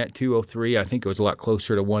an internet 203. I think it was a lot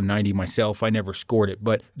closer to 190 myself. I never scored it,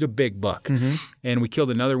 but it's a big buck. Mm-hmm. And we killed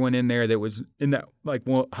another one in there that was in that like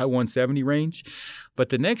high 170 range. But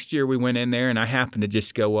the next year we went in there, and I happened to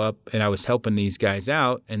just go up, and I was helping these guys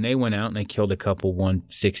out, and they went out and they killed a couple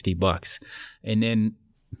 160 bucks. And then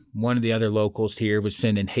one of the other locals here was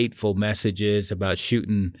sending hateful messages about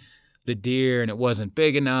shooting the deer, and it wasn't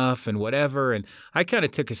big enough and whatever. And I kind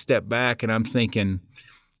of took a step back, and I'm thinking,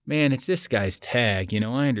 man, it's this guy's tag. You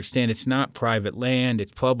know, I understand it's not private land,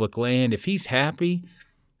 it's public land. If he's happy,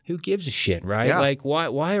 who gives a shit, right? Yeah. Like,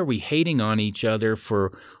 why are we hating on each other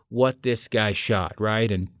for what this guy shot,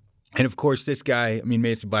 right? And of course, this guy, I mean,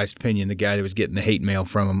 maybe it's a biased opinion, the guy that was getting the hate mail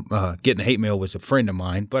from him, getting the hate mail was a friend of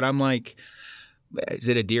mine. But I'm like, is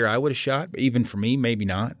it a deer I would have shot? Even for me, maybe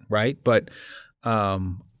not, right? But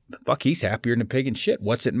fuck, he's happier than a pig in shit.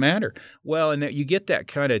 What's it matter? Well, and you get that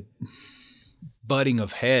kind of butting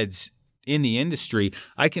of heads in the industry.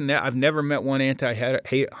 I've never met one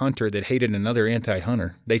anti-hate hunter that hated another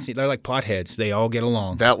anti-hunter. They're like potheads. They all get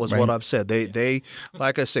along. That was what I've said. They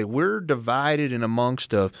like I say, we're divided in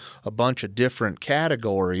amongst a bunch of different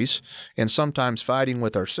categories, and sometimes fighting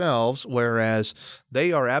with ourselves, whereas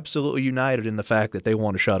they are absolutely united in the fact that they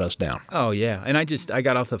want to shut us down. Oh yeah, and I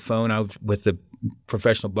got off the phone. I was with the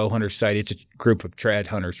Professional Bow Hunters site. It's a group of trad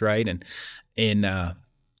hunters, right? And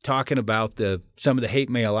talking about some of the hate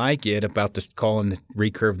mail I get about calling the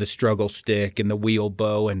recurve the struggle stick and the wheel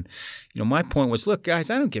bow. And, you know, my point was, look, guys,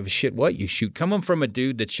 I don't give a shit what you shoot. Coming from a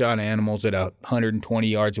dude that shot animals at 120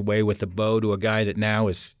 yards away with a bow to a guy that now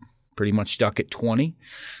is pretty much stuck at 20.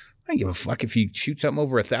 I don't give a fuck if you shoot something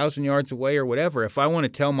over 1,000 yards away or whatever. If I want to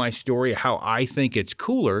tell my story, how I think it's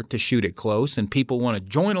cooler to shoot it close, and people want to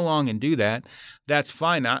join along and do that, that's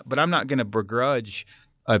fine. But I'm not going to begrudge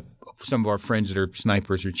some of our friends that are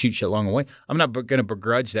snipers or shoot shit long away. I'm not going to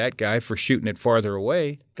begrudge that guy for shooting it farther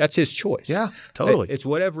away. That's his choice. Yeah, totally. It's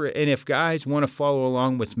whatever. And if guys want to follow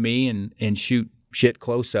along with me and shoot shit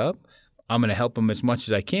close up, I'm going to help them as much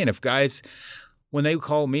as I can. If guys, when they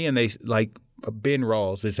call me and they like, Ben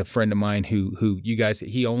Rawls is a friend of mine who you guys,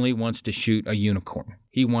 he only wants to shoot a unicorn.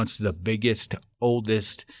 He wants the biggest,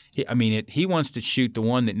 oldest. He wants to shoot the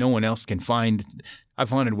one that no one else can find.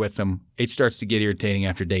 I've hunted with him. It starts to get irritating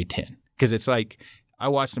after day 10 because it's like I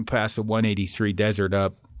watched him pass a 183 desert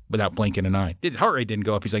up without blinking an eye. His heart rate didn't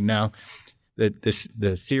go up. He's like, no,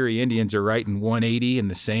 the Seri Indians are writing 180 in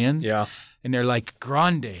the sand. Yeah. And they're like,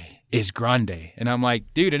 grande is grande. And I'm like,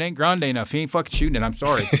 dude, it ain't grande enough. He ain't fucking shooting it. I'm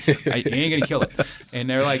sorry. He ain't going to kill it. And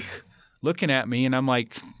they're like looking at me, and I'm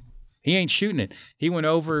like, he ain't shooting it. He went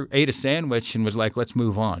over, ate a sandwich, and was like, let's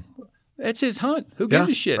move on. That's his hunt. Who gives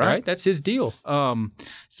a shit, right? That's his deal.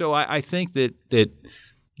 So I think that the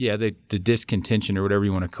discontention or whatever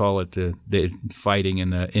you want to call it, the fighting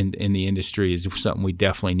in the industry is something we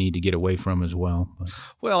definitely need to get away from as well.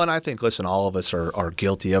 Well, and I think, listen, all of us are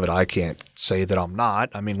guilty of it. I can't say that I'm not.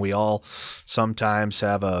 I mean, we all sometimes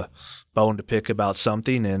have a bone to pick about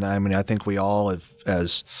something, and I mean, I think we all have,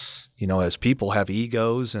 as people have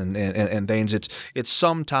egos and things. It's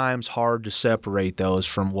sometimes hard to separate those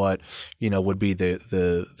from what, would be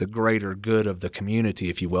the greater good of the community,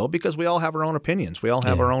 if you will, because we all have our own opinions. We all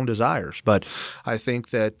have our own desires. But I think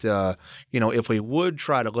that, if we would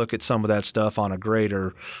try to look at some of that stuff on a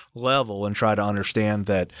greater level and try to understand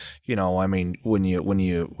that, I mean, when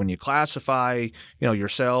you classify,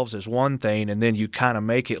 yourselves as one thing, and then you kind of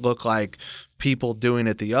make it look like people doing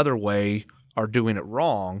it the other way are doing it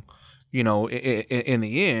wrong, in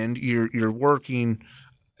the end, you're working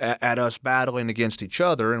at us battling against each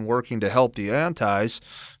other and working to help the antis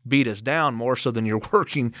beat us down more so than you're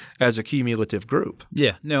working as a cumulative group.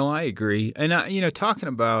 Yeah, no, I agree. And, talking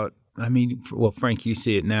about, Frank, you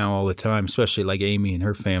see it now all the time, especially like Amy and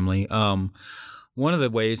her family. One of the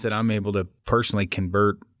ways that I'm able to personally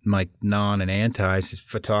convert like non and antis is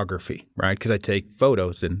photography, right? Because I take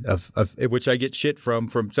photos and of which I get shit from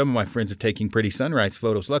some of my friends of taking pretty sunrise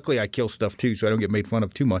photos. Luckily, I kill stuff too, so I don't get made fun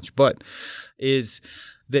of too much. But is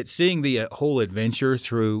that seeing the whole adventure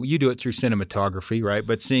through, you do it through cinematography, right?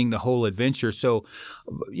 But seeing the whole adventure. So,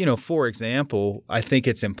 for example, I think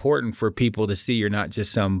it's important for people to see you're not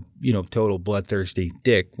just some, total bloodthirsty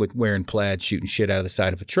dick with wearing plaid shooting shit out of the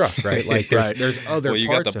side of a truck, right? Like there's other parts of it. Well, you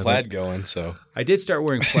got the plaid going, so. I did start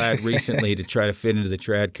wearing plaid recently to try to fit into the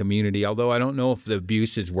trad community, although I don't know if the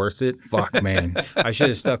abuse is worth it. Fuck, man. I should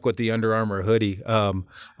have stuck with the Under Armour hoodie.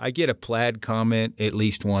 I get a plaid comment at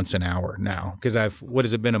least once an hour now because what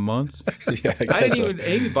has it been, a month? Yeah, I didn't even,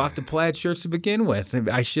 Amy bought the plaid shirts to begin with.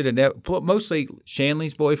 I should have never, mostly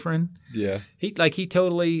Shanley's boyfriend. Yeah. He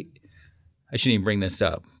totally, I shouldn't even bring this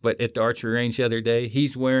up, but at the archery range the other day,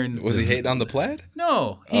 he's wearing. Was he hating on the plaid?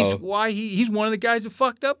 No, he's one of the guys who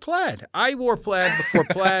fucked up plaid. I wore plaid before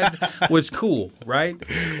plaid was cool, right?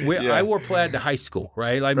 I wore plaid to high school,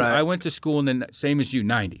 right? I went to school in the same as you,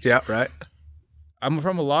 90s. Yeah, right. I'm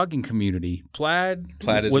from a logging community. Plaid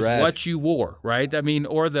is was rad. what you wore, right? I mean,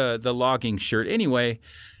 or the logging shirt. Anyway,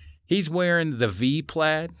 he's wearing the V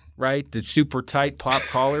plaid, right? The super tight pop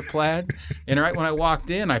collar plaid. And right when I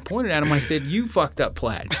walked in, I pointed at him. I said, you fucked up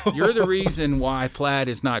plaid. You're the reason why plaid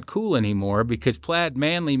is not cool anymore, because plaid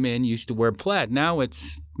manly men used to wear plaid. Now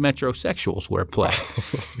it's metrosexuals wear plaid.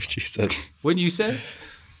 Oh, Jesus. Wouldn't you say?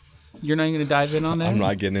 You're not even going to dive in on that? I'm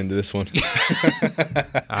not getting into this one.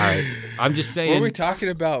 All right. I'm just saying. Were we talking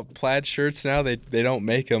about plaid shirts now? They don't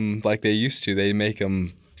make them like they used to. They make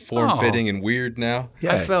them form-fitting and weird now.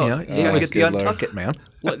 Yeah, I felt you gotta get the untuck man.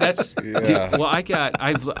 Well, that's well.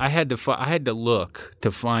 I had to look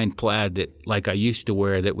to find plaid that like I used to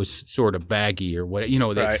wear that was sort of baggy or what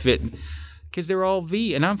that fit. Because they're all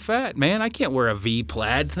V, and I'm fat, man. I can't wear a V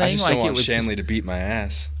plaid thing. I just don't want Shanley to beat my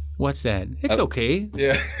ass. What's that? It's okay.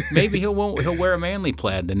 Yeah. Maybe he'll wear a manly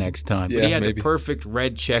plaid the next time. But he had the perfect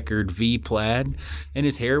red checkered V plaid, and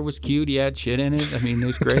his hair was cute. He had shit in it. I mean, it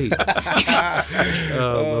was great.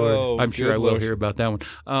 Lord. I'm sure I will hear about that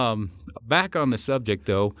one. Back on the subject,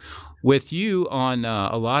 though, with you on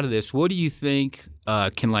a lot of this, what do you think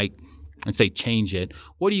can, let's say, change it?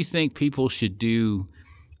 What do you think people should do?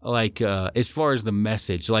 As far as the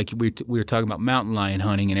message, like we were talking about mountain lion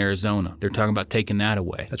hunting in Arizona. They're talking about taking that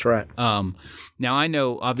away. That's right. Now, I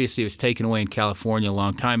know, obviously, it was taken away in California a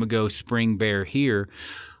long time ago, spring bear here.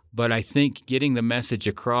 But I think getting the message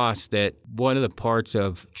across that one of the parts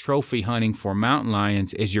of trophy hunting for mountain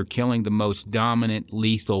lions is you're killing the most dominant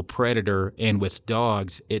lethal predator. And with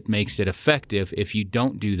dogs, it makes it effective. If you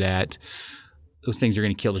don't do that, those things are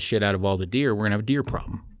going to kill the shit out of all the deer. We're going to have a deer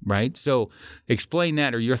problem. Right? So explain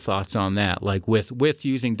that, or your thoughts on that, like with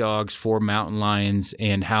using dogs for mountain lions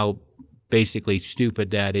and how basically stupid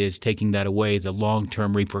that is, taking that away, the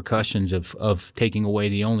long-term repercussions of taking away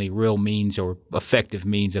the only real means or effective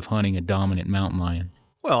means of hunting a dominant mountain lion.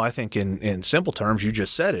 Well, I think in simple terms, you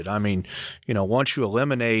just said it. I mean, once you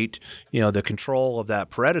eliminate, the control of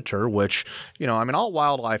that predator, which, all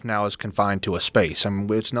wildlife now is confined to a space. I mean,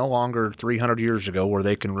 it's no longer 300 years ago where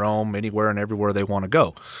they can roam anywhere and everywhere they want to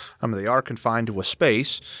go. I mean, they are confined to a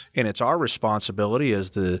space, and it's our responsibility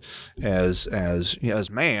as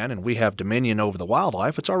man, and we have dominion over the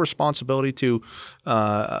wildlife. It's our responsibility to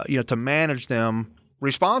manage them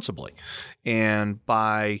responsibly, and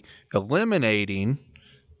by eliminating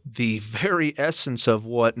the very essence of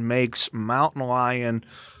what makes mountain lion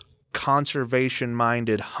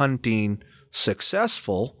conservation-minded hunting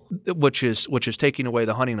successful, which is taking away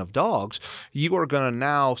the hunting of dogs, you are going to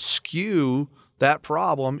now skew that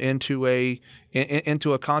problem into a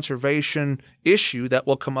conservation issue that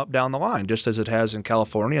will come up down the line, just as it has in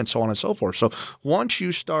California and so on and so forth. So once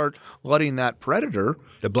you start letting that predator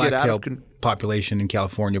the black-tailed population in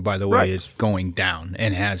California, by the way, is going down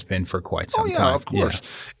and has been for quite some time. Oh, yeah, of course.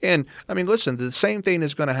 Yeah. And, I mean, listen, the same thing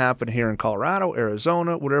is going to happen here in Colorado,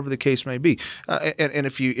 Arizona, whatever the case may be. And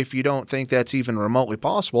if you don't think that's even remotely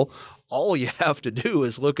possible, all you have to do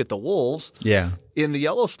is look at the wolves in the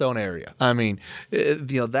Yellowstone area. I mean,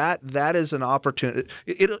 that is an opportunity.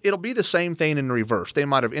 It'll be the same thing in reverse. They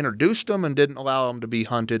might have introduced them and didn't allow them to be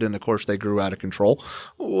hunted, and of course they grew out of control.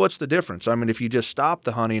 What's the difference? I mean, if you just stop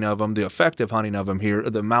the hunting of them, the effective hunting of them here,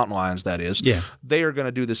 the mountain lions, that is, they are going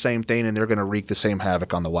to do the same thing, and they're going to wreak the same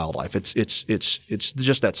havoc on the wildlife. It's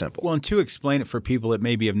just that simple. Well, and to explain it for people that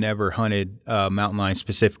maybe have never hunted mountain lions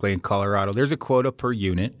specifically in Colorado, there's a quota per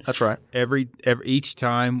unit. That's right. Each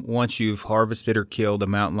time, once you've harvested or killed a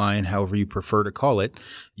mountain lion, however you prefer to call it,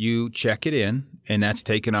 you check it in, and that's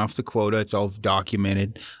taken off the quota. It's all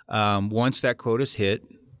documented. Once that quota's hit,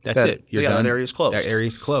 that's it. You're done. That area's closed. That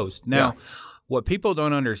area's closed. Now, what people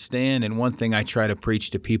don't understand, and one thing I try to preach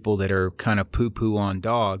to people that are kind of poo-poo on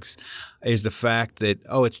dogs, is the fact that,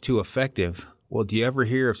 it's too effective. Well, do you ever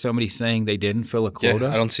hear of somebody saying they didn't fill a quota?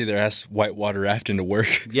 Yeah, I don't see their ass whitewater rafting to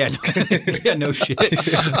work. Yeah, no shit.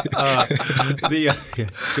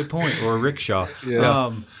 Good point. Or a rickshaw.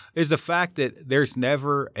 Yeah. Is the fact that there's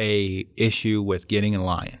never a issue with getting a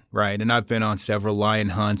lion, right? And I've been on several lion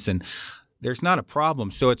hunts, and there's not a problem.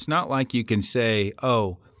 So it's not like you can say,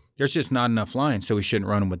 there's just not enough lions, so we shouldn't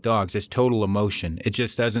run them with dogs. It's total emotion. It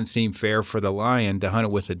just doesn't seem fair for the lion to hunt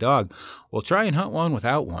it with a dog. Well, try and hunt one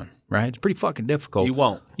without one, right? It's pretty fucking difficult. You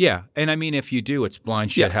won't. Yeah. And I mean, if you do, it's blind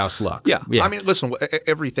shit house luck. Yeah. I mean, listen,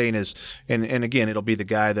 everything is, and again, it'll be the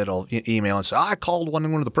guy that'll email and say, I called one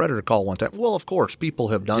of the predator call one time. Well, of course, people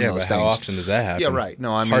have done those things. Yeah, but how often does that happen? Yeah, right.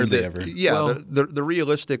 No, I mean, hardly ever. Yeah, well, the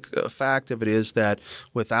realistic fact of it is that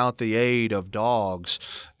without the aid of dogs,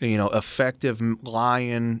 effective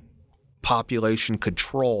lion population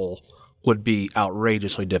control would be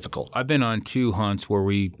outrageously difficult. I've been on 2 hunts where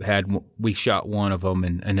we shot one of them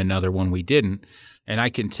and another one we didn't. And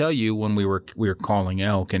I can tell you when we were calling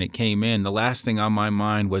elk and it came in, the last thing on my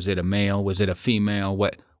mind was it a male, was it a female?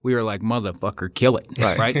 What we were like, motherfucker, kill it,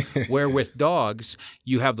 right? Where with dogs,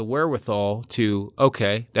 you have the wherewithal to,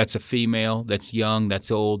 that's a female, that's young,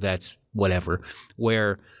 that's old, that's whatever.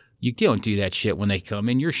 Where you don't do that shit when they come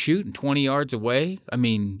in. You're shooting 20 yards away. I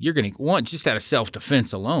mean, you're going to, just out of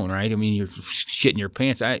self-defense alone, right? I mean, you're shitting your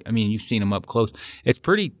pants. I mean, you've seen them up close. It's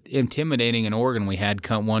pretty intimidating in Oregon. We had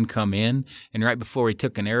one come in, and right before he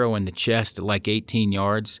took an arrow in the chest at like 18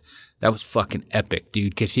 yards, that was fucking epic,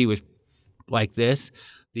 dude, because he was like this.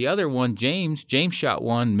 The other one, James shot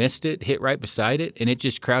one, missed it, hit right beside it, and it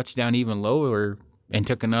just crouched down even lower and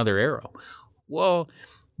took another arrow. Well,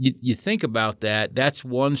 you think about that, that's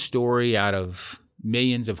one story out of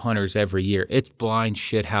millions of hunters every year. It's blind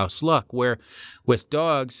shithouse luck, where with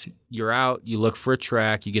dogs, you're out, you look for a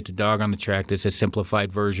track, you get the dog on the track. This is a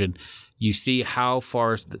simplified version. You see how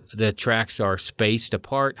far the tracks are spaced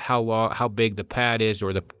apart, how big the pad is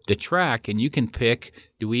or the track, and you can pick,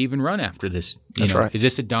 do we even run after this? That's right. Is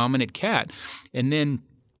this a dominant cat? And then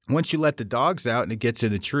once you let the dogs out and it gets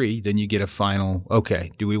in the tree, then you get a final,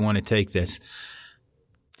 do we want to take this?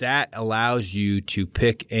 That allows you to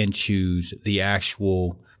pick and choose the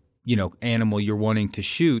actual, animal you're wanting to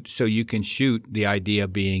shoot, so you can shoot, the idea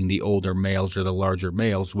being the older males or the larger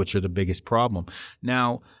males, which are the biggest problem.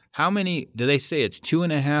 Now, how many, do they say it's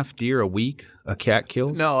 2.5 deer a week a cat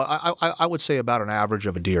kills? No, I would say about an average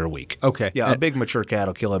of a deer a week. Okay. Yeah, a big mature cat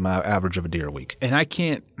will kill an average of a deer a week. And I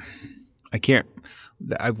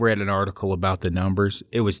read an article about the numbers.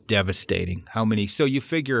 It was devastating. How many, so you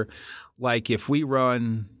figure, like if we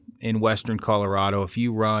run in western Colorado, if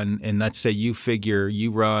you run, and let's say you figure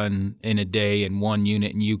you run in a day in one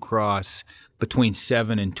unit and you cross between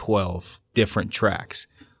 7 and 12 different tracks.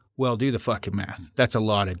 Well, do the fucking math. That's a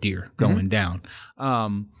lot of deer going down.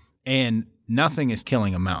 And nothing is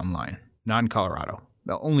killing a mountain lion, not in Colorado.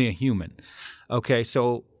 Only a human. Okay,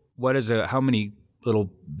 so how many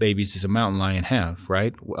little babies does a mountain lion have,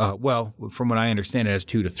 right? Well, from what I understand, it has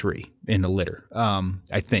 2 to 3 in the litter.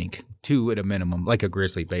 I think 2 at a minimum, like a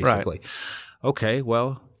grizzly, basically. Right. Okay,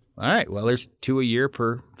 well, all right. Well, there's 2 a year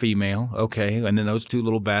per female. Okay, and then those 2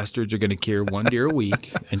 little bastards are going to kill 1 deer a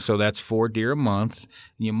week, and so that's 4 deer a month.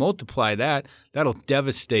 And you multiply that, that'll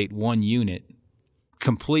devastate 1 unit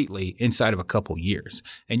completely inside of a couple years.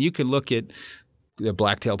 And you can look at the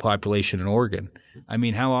blacktail population in Oregon. I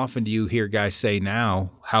mean, how often do you hear guys say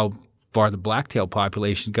now how far the blacktail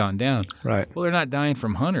population's gone down? Right. Well, they're not dying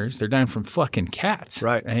from hunters. They're dying from fucking cats.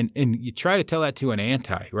 Right. And you try to tell that to an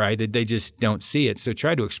anti, right? They just don't see it. So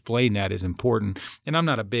try to explain that is important. And I'm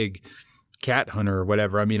not a big cat hunter or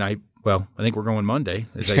whatever. I mean, I think we're going Monday,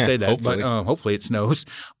 as I say that. Hopefully. But hopefully it snows.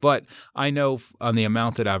 But I know on the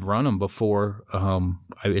amount that I've run them before,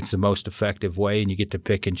 it's the most effective way, and you get to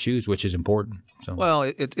pick and choose, which is important. So.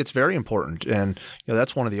 Well, it's very important, and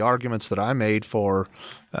that's one of the arguments that I have made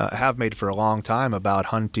for a long time about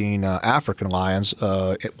hunting African lions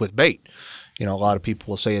with bait. A lot of people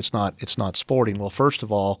will say it's not sporting. Well, first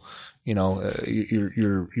of all,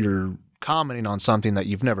 you're commenting on something that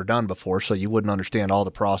you've never done before, so you wouldn't understand all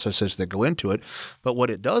the processes that go into it. But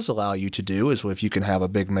what it does allow you to do is, if you can have a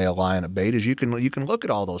big male lion at bait, is you can look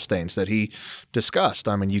at all those things that he discussed.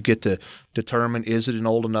 I mean, you get to determine, is it an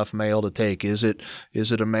old enough male to take? Is it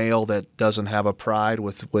a male that doesn't have a pride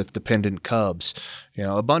with dependent cubs?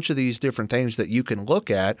 A bunch of these different things that you can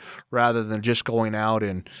look at rather than just going out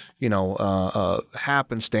and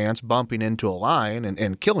happenstance bumping into a lion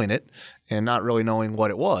and killing it and not really knowing what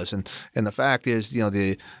it was. And the fact is,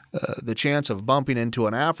 the chance of bumping into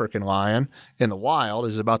an African lion in the wild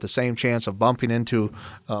is about the same chance of bumping into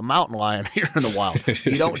a mountain lion here in the wild.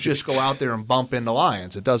 You don't just go out there and bump into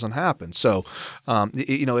lions. It doesn't happen. So,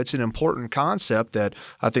 it's an important concept that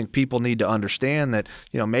I think people need to understand, that,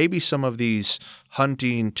 maybe some of these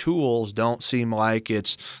hunting tools don't seem like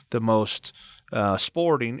it's the most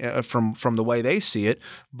sporting from the way they see it,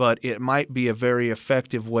 but it might be a very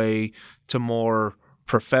effective way to more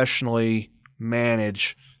professionally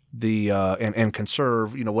manage the and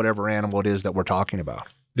conserve whatever animal it is that we're talking about.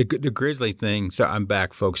 The grizzly thing. So I'm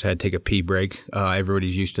back, folks. I had to take a pee break.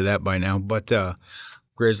 Everybody's used to that by now. But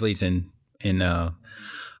grizzlies in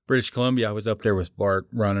British Columbia, I was up there with Bart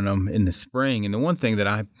running them in the spring. And the one thing that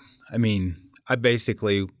I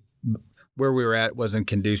basically, where we were at wasn't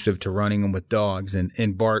conducive to running them with dogs.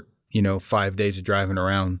 And Bart, 5 days of driving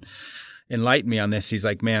around, enlightened me on this. He's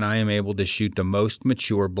like, man, I am able to shoot the most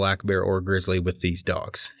mature black bear or grizzly with these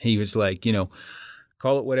dogs. He was like,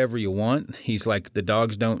 call it whatever you want. He's like, the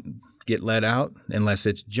dogs don't get let out unless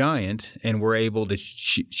it's giant. And we're able to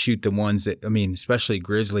shoot the ones that, especially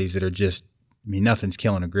grizzlies that are just, nothing's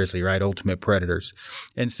killing a grizzly, right? Ultimate predators.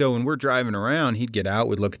 And so when we're driving around, he'd get out,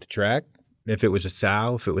 we'd look at the track. If it was a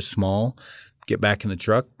sow, if it was small, get back in the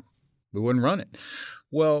truck, we wouldn't run it.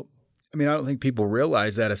 Well, I don't think people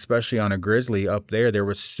realize that, especially on a grizzly up there. There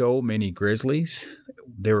were so many grizzlies.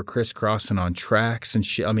 They were crisscrossing on tracks and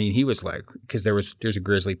shit. He was like, because there's a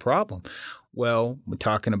grizzly problem. Well, we're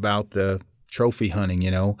talking about the trophy hunting,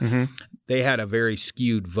 Mm-hmm. They had a very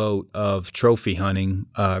skewed vote of trophy hunting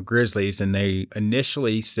grizzlies, and they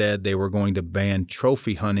initially said they were going to ban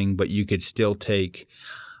trophy hunting, but you could still take,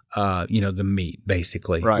 the meat,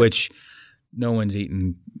 basically, right. Which no one's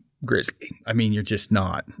eating grizzly. You're just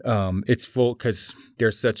not. It's full because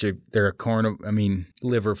they're a carnivore.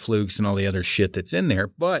 Liver flukes and all the other shit that's in there.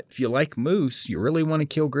 But if you like moose, you really want to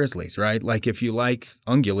kill grizzlies, right? Like if you like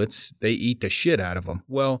ungulates, they eat the shit out of them.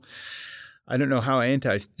 Well, I don't know how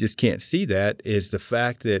antis just can't see that, is the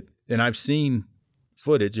fact that, and I've seen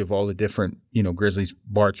footage of all the different, grizzlies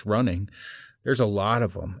Bart's running. There's a lot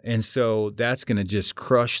of them. And so that's going to just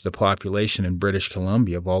crush the population in British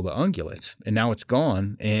Columbia of all the ungulates. And now it's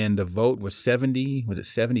gone. And the vote was 76%?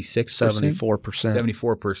 74%.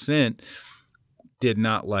 74% did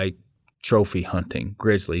not like trophy hunting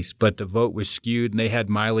grizzlies. But the vote was skewed, and they had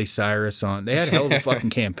Miley Cyrus on. They had a hell of a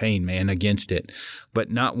fucking campaign, man, against it.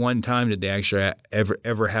 But not one time did they actually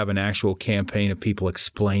ever have an actual campaign of people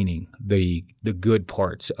explaining the good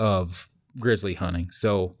parts of grizzly hunting.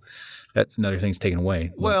 So that's another thing that's taken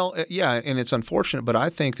away. Well, yeah, and it's unfortunate, but I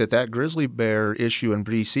think that grizzly bear issue in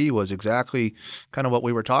BC was exactly kind of what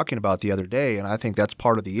we were talking about the other day, and I think that's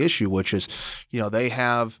part of the issue, which is, they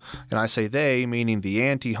have, and I say they, meaning the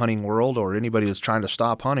anti-hunting world or anybody that's trying to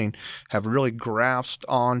stop hunting, have really grasped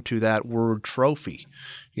onto that word trophy.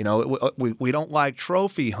 You know, we don't like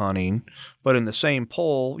trophy hunting, but in the same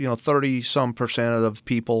poll, 30-some% of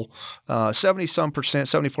people, 70-some%,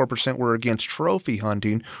 74% were against trophy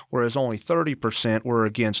hunting, whereas only 30% were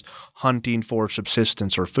against hunting for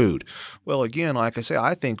subsistence or food. Well, again, like I say,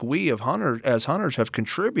 I think we as hunters have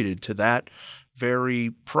contributed to that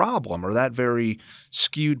very problem, or that very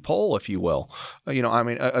skewed poll, if you will.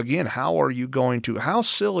 Again, how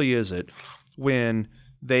silly is it when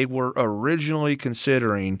they were originally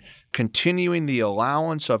considering continuing the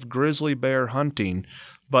allowance of grizzly bear hunting,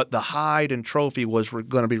 but the hide and trophy was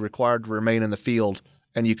going to be required to remain in the field,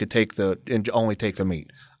 and you could only take the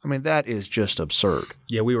meat? I mean, that is just absurd.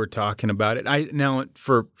 Yeah, we were talking about it.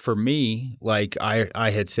 For me, like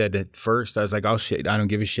I had said at first, I was like, I don't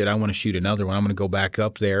give a shit. I want to shoot another one. I'm going to go back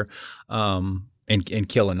up there and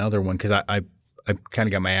kill another one, because I kind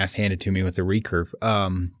of got my ass handed to me with the recurve,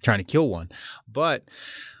 trying to kill one. But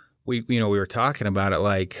we were talking about it,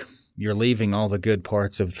 like you're leaving all the good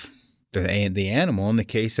parts of the animal in the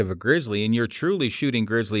case of a grizzly, and you're truly shooting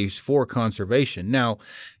grizzlies for conservation. Now,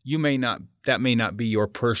 that may not be your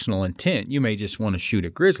personal intent. You may just want to shoot a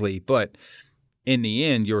grizzly, but in the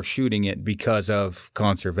end, you're shooting it because of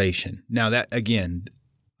conservation. Now, that, again,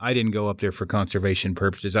 I didn't go up there for conservation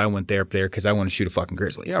purposes. I went up there because I want to shoot a fucking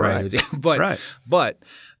grizzly. Yeah, right. But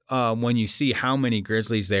when you see how many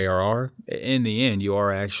grizzlies there are, in the end,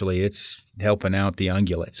 it's helping out the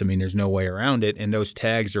ungulates. I mean, there's no way around it. And those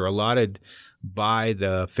tags are allotted by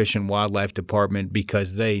the Fish and Wildlife Department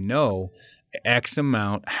because they know X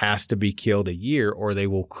amount has to be killed a year or they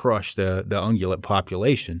will crush the ungulate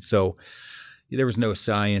population. So there was no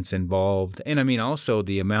science involved. And I mean, also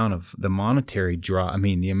the amount of the monetary draw,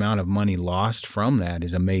 the amount of money lost from that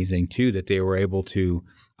is amazing too, that they were able to.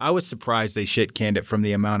 I was surprised they shit-canned it from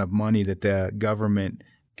the amount of money that the government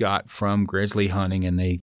got from grizzly hunting, and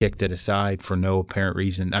they kicked it aside for no apparent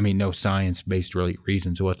reason. No science-based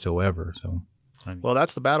reasons whatsoever. So, well,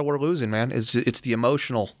 that's the battle we're losing, man. It's the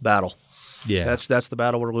emotional battle. Yeah, that's the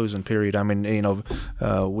battle we're losing. Period.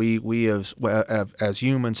 We as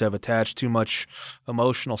humans have attached too much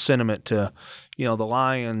emotional sentiment to, the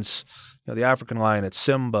lions. The African lion, it's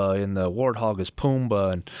Simba, and the warthog is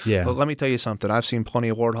Pumbaa. And Well, let me tell you something. I've seen plenty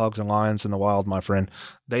of warthogs and lions in the wild, my friend.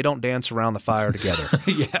 They don't dance around the fire together.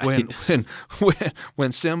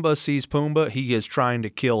 When Simba sees Pumbaa, he is trying to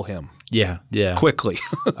kill him. Yeah. Quickly.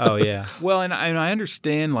 Oh yeah. Well, and I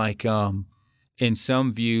understand, like in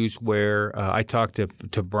some views where I talked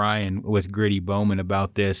to Brian with Gritty Bowman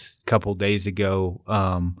about this a couple days ago,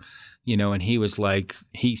 and he was like,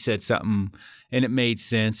 he said something. And it made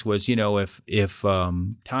sense, was, if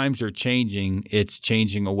times are changing, it's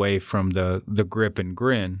changing away from the grip and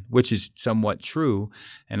grin, which is somewhat true.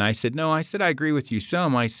 And I said, no, I agree with you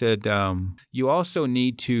some. I said, you also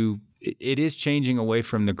need to, it is changing away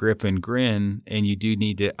from the grip and grin, and you do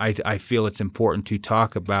need to, I feel it's important to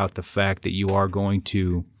talk about the fact that you are going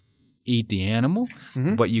to eat the animal,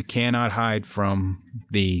 but you cannot hide from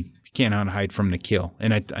the kill.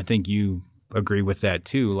 And I think you agree with that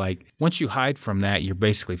too. Like, once you hide from that, you're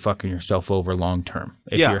basically fucking yourself over long term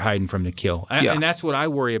if you're hiding from the kill. And that's what I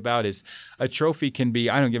worry about, is a trophy can be,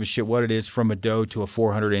 I don't give a shit what it is, from a doe to a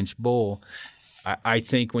 400-inch bull. I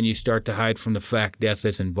think when you start to hide from the fact death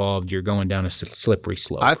is involved, you're going down a slippery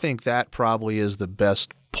slope. I think that probably is the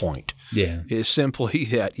best point. Yeah. Is simply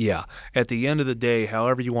that, at the end of the day,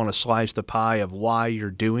 however you want to slice the pie of why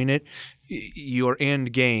you're doing it, your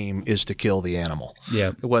end game is to kill the animal.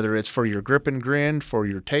 Yeah. Whether it's for your grip and grin, for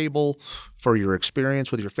your table, for your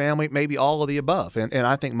experience with your family, maybe all of the above. And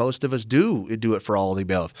I think most of us do it for all of the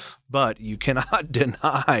above. But you cannot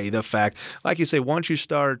deny the fact, like you say, once you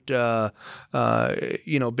start, Ben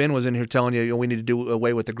was in here telling you, we need to do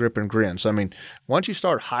away with the grip and grin. So, once you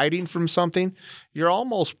start hiding from something, you're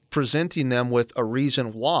almost presenting them with a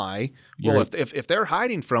reason why. Well, if they're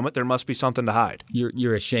hiding from it, there must be something to hide.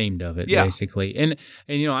 You're ashamed of it, basically. And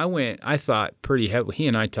I thought pretty heavily. He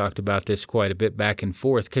and I talked about this quite a bit back and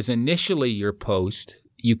forth, because initially your post,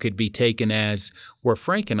 you could be taken as where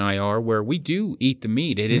Frank and I are, where we do eat the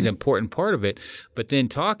meat. It is an important part of it. But then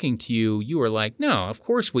talking to you, you were like, no, of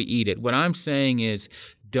course we eat it. What I'm saying is,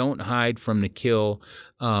 don't hide from the kill,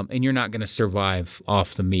 and you're not going to survive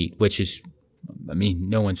off the meat, which is,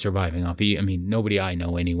 no one's surviving off the meat. Nobody I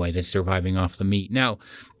know anyway that's surviving off the meat. Now,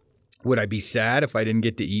 would I be sad if I didn't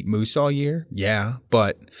get to eat moose all year? Yeah,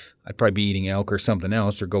 but I'd probably be eating elk or something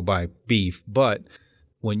else, or go buy beef. But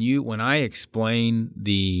when I explain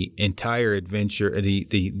the entire adventure,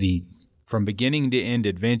 the from beginning to end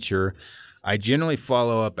adventure I generally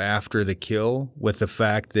follow up after the kill with the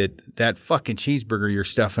fact that that fucking cheeseburger you're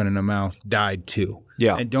stuffing in the mouth died too.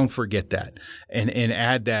 Yeah. And don't forget that. And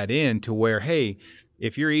add that in to where, hey,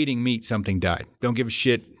 if you're eating meat, something died. Don't give a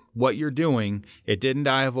shit what you're doing. It didn't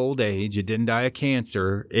die of old age. It didn't die of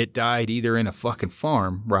cancer. It died either in a fucking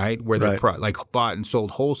farm, right? Where they're like bought and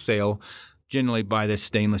sold wholesale, generally by this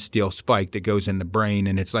stainless steel spike that goes in the brain.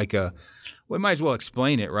 And it's like we might as well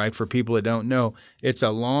explain it, right? For people that don't know, it's a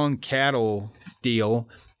long cattle deal,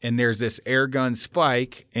 and there's this air gun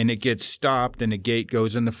spike, and it gets stopped, and the gate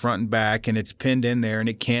goes in the front and back, and it's pinned in there, and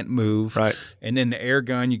it can't move. Right. And then the air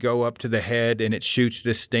gun, you go up to the head, and it shoots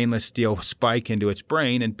this stainless steel spike into its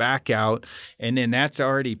brain and back out, and then that's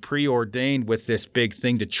already preordained with this big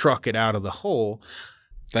thing to truck it out of the hole.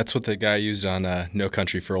 That's what the guy used on No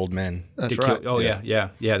Country for Old Men. That's right.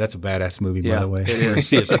 Yeah. That's a badass movie, Yeah, by the way. it is. You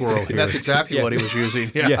see a squirrel here. That's exactly what he was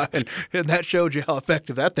using. Yeah. And that showed you how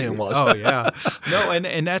effective that thing was. Oh, yeah. No,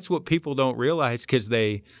 and that's what people don't realize, because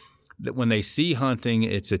when they see hunting,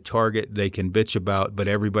 it's a target they can bitch about, but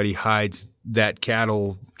everybody hides that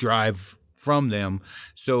cattle drive from them.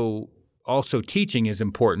 So also teaching is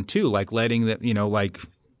important too, like letting them, like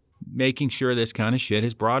making sure this kind of shit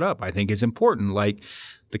is brought up, I think is important. Like,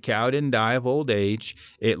 the cow didn't die of old age.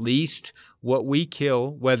 At least what we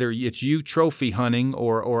kill, whether it's you trophy hunting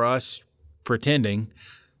or us pretending,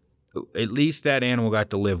 at least that animal got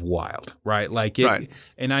to live wild, right? Like it, right.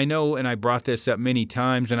 And I know, and I brought this up many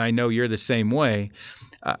times, and I know you're the same way.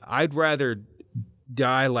 I'd rather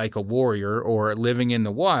die like a warrior or living in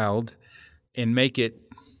the wild and make it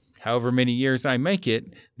however many years I make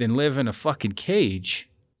it than live in a fucking cage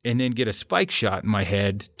and then get a spike shot in my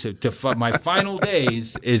head my final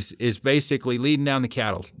days is basically leading down the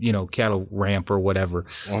cattle ramp or whatever.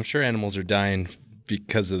 Well, I'm sure animals are dying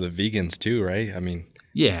because of the vegans too, right? I mean,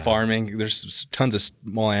 yeah, farming. There's tons of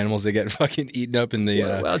small animals that get fucking eaten up in the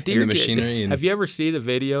in the machinery. Have you ever seen the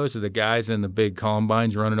videos of the guys in the big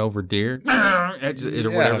combines running over deer, or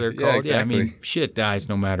whatever they're called? Yeah, exactly. Yeah, I mean, shit dies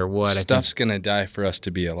no matter what. Stuff's gonna die for us to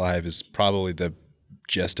be alive is probably the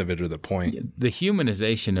gist of it or the point. The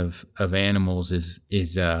humanization of animals is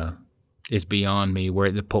beyond me.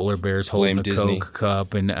 Where the polar bears holding the Disney. Coke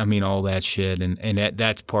cup, and I mean all that shit, and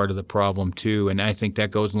that's part of the problem too. And I think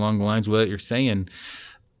that goes along the lines with what you're saying,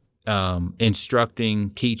 instructing,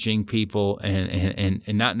 teaching people, and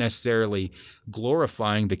not necessarily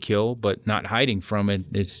glorifying the kill, but not hiding from it.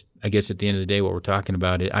 It's, I guess, at the end of the day, what we're talking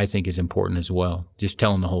about, I think, is important as well. Just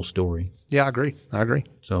telling the whole story. Yeah, I agree.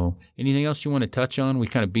 So, anything else you want to touch on? We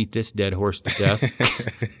kind of beat this dead horse to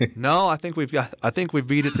death. No, I think we've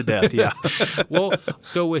beat it to death. Yeah. Well,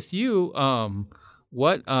 so with you,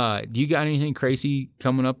 what do you got anything crazy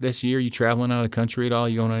coming up this year? You traveling out of the country at all?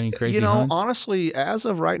 You going on any crazy hunts? Honestly, as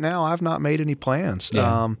of right now, I've not made any plans. Yeah.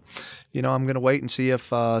 I'm going to wait and see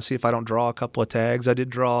if I don't draw a couple of tags. I did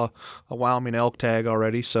draw a Wyoming elk tag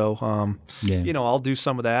already, so I'll do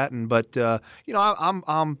some of that. But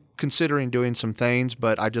I'm considering doing some things,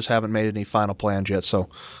 but I just haven't made any final plans yet. So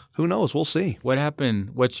who knows? We'll see. What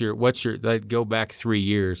happened? What's your like, go back 3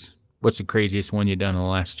 years? What's the craziest one you've done in the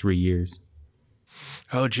last 3 years?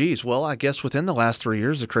 Oh, geez. Well, I guess within the last 3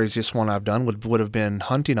 years, the craziest one I've done would have been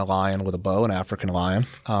hunting a lion with a bow, an African lion.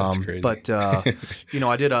 That's crazy. But, I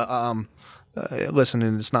did listen,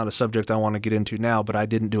 and it's not a subject I want to get into now, but I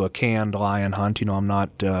didn't do a canned lion hunt. I'm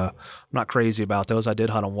not crazy about those. I did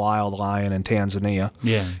hunt a wild lion in Tanzania.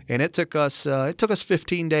 Yeah. And it took us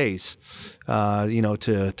 15 days,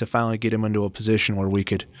 to finally get him into a position where we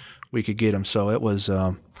could get him. So it was,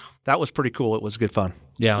 that was pretty cool. It was good fun.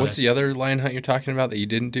 Yeah. What's the other lion hunt you're talking about that you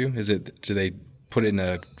didn't do? Do they put it in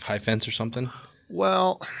a high fence or something?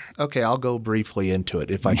 Well, okay, I'll go briefly into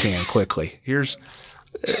it if I can quickly. Here's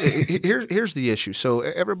the issue. So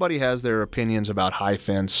everybody has their opinions about high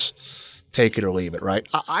fence, take it or leave it, right?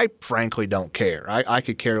 I frankly don't care. I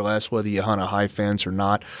could care less whether you hunt a high fence or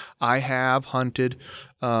not. I have hunted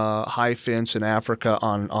high fence in Africa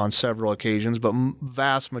on several occasions, but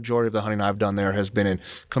vast majority of the hunting I've done there has been in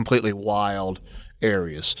completely wild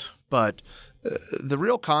areas. But the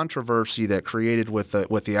real controversy that created with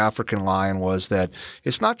the African lion was that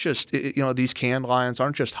it's not just these canned lions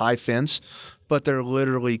aren't just high fence, but they're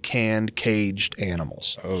literally canned, caged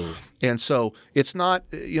animals. Oh, and so it's not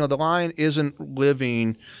the lion isn't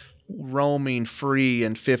roaming free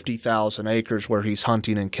in 50,000 acres where he's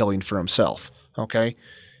hunting and killing for himself. Okay.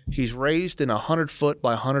 He's raised in a 100-foot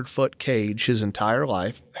by 100-foot cage his entire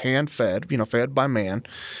life, hand-fed, fed by man.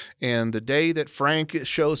 And the day that Frank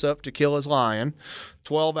shows up to kill his lion,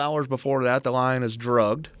 12 hours before that, the lion is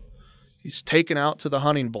drugged He's taken out to the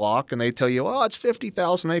hunting block, and they tell you, oh, it's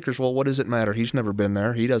 50,000 acres. Well, what does it matter? He's never been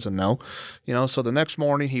there. He doesn't know. So the next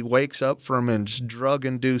morning he wakes up from his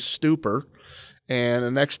drug-induced stupor, and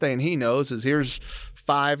the next thing he knows is here's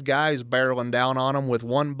 5 guys barreling down on him with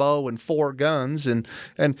 1 bow and 4 guns. And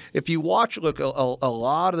if you watch, a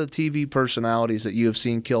lot of the TV personalities that you have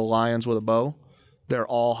seen kill lions with a bow, they're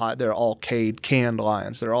all canned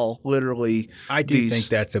lions. They're all literally. I do think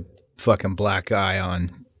that's a fucking black eye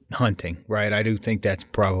on hunting, right? I do think that's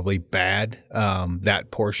probably bad, that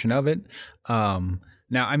portion of it. Now,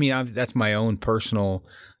 I mean, that's my own personal,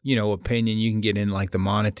 opinion. You can get in like the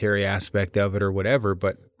monetary aspect of it or whatever,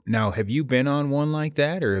 but now, have you been on one like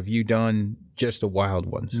that, or have you done just the wild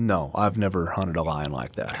ones? No, I've never hunted a lion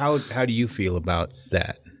like that. How do you feel about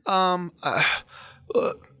that?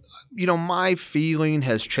 My feeling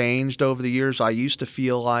has changed over the years. I used to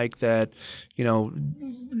feel like that,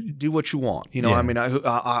 do what you want. I mean,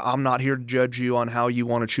 I'm not here to judge you on how you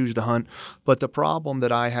want to choose to hunt, but the problem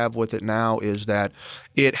that I have with it now is that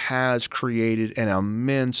it has created an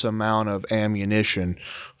immense amount of ammunition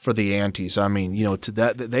for the antis. I mean, to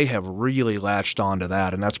that, they have really latched onto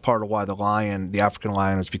that, and that's part of why the African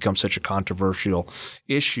lion has become such a controversial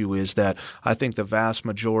issue, is that I think the vast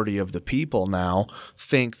majority of the people now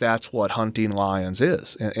think that's what hunting lions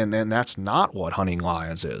is, and that's not what hunting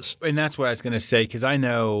lions is. And that's what I was going to say, because I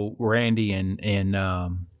know Randy and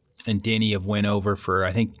Denny have went over for,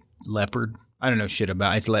 I think, leopard. I don't know shit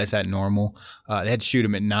about it. It's that normal. They had to shoot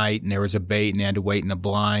them at night, and there was a bait, and they had to wait in a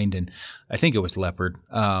blind, and I think it was leopard.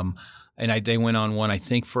 They went on one, I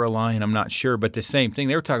think, for a lion. I'm not sure, but the same thing.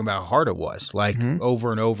 They were talking about how hard it was, like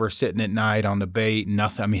over and over, sitting at night on the bait, and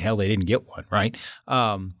nothing. I mean, hell, they didn't get one, right?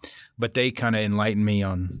 But they kind of enlightened me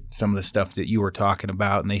on some of the stuff that you were talking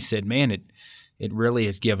about, and they said, man, it really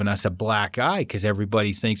has given us a black eye, because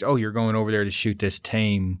everybody thinks, oh, you're going over there to shoot this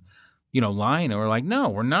tame lion. And we're like, no,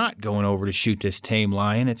 we're not going over to shoot this tame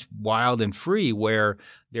lion. It's wild and free, where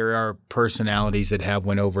there are personalities that have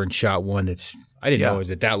went over and shot one that's, I didn't know it was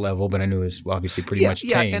at that level, but I knew it was obviously pretty much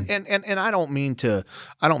tame. And I don't mean to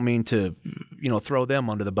throw them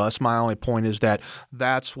under the bus. My only point is that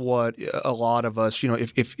that's what a lot of us,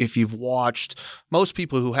 if you've watched, most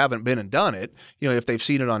people who haven't been and done it, if they've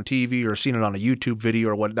seen it on TV or seen it on a YouTube video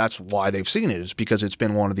or what, that's why they've seen it, is because it's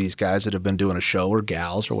been one of these guys that have been doing a show, or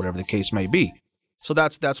gals, or whatever the case may be. So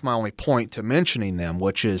that's my only point to mentioning them,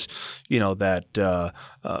 which is, but the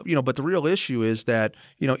real issue is that,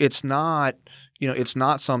 it's not. It's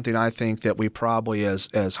not something I think that we probably as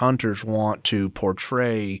hunters want to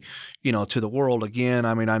portray, to the world. Again,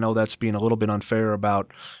 I mean, I know that's being a little bit unfair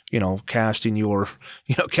about, casting your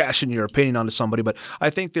opinion onto somebody, but I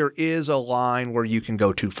think there is a line where you can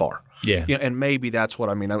go too far. Yeah. And maybe that's what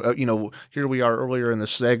I mean. Here we are earlier in the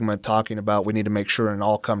segment talking about we need to make sure and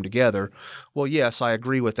all come together. Well, yes, I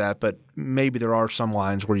agree with that, but maybe there are some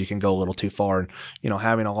lines where you can go a little too far. And,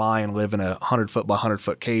 having a lion live in a 100-foot by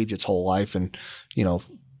 100-foot cage its whole life and,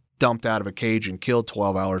 dumped out of a cage and killed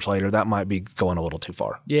 12 hours later, that might be going a little too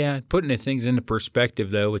far. Yeah. Putting the things into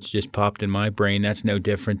perspective, though, which just popped in my brain, that's no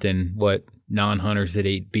different than what non-hunters that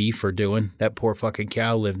ate beef are doing. That poor fucking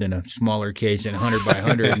cow lived in a smaller cage than 100 by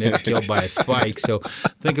 100 and it was killed by a spike. So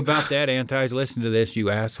think about that, antis. Listen to this,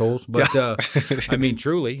 you assholes. But I mean,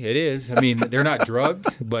 truly, it is. I mean, they're not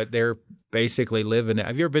drugged, but they're basically living.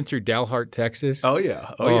 Have you ever been through Dalhart, Texas? Oh,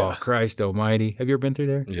 yeah. Oh, Christ almighty. Have you ever been through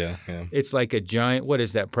there? Yeah. It's like a giant, what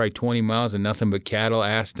is that, probably 20 miles of nothing but cattle,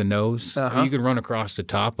 ass to nose. You can run across the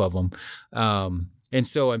top of them. And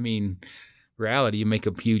so, I mean, reality, you make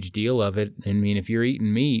a huge deal of it. I mean, if you're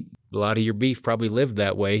eating meat, a lot of your beef probably lived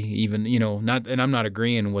that way. Even, not, and I'm not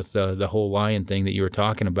agreeing with the whole lion thing that you were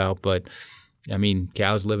talking about, but I mean,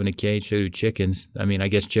 cows live in a cage, so do chickens. I mean, I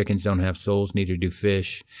guess chickens don't have souls, neither do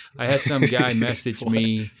fish. I had some guy message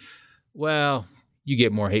me, well, you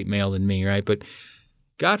get more hate mail than me, right? But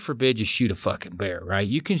God forbid you shoot a fucking bear, right?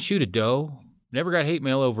 You can shoot a doe. Never got hate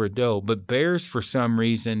mail over a doe, but bears for some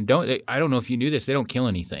reason I don't know if you knew this, they don't kill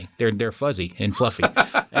anything. They're fuzzy and fluffy.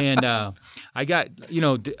 And I got,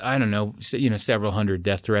 I don't know, several hundred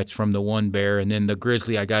death threats from the one bear, and then the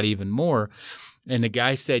grizzly I got even more. And the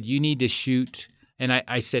guy said, you need to shoot. And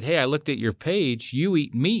I said, hey, I looked at your page, you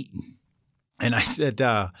eat meat. And I said,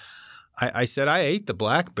 I said, I ate the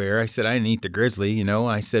black bear. I said, I didn't eat the grizzly,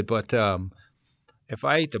 I said, but if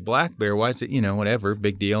I ate the black bear, why is it, whatever,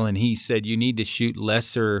 big deal. And he said, you need to shoot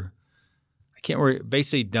lesser, I can't remember,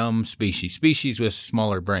 basically dumb species with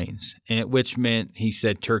smaller brains, which meant, he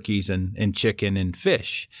said, turkeys and chicken and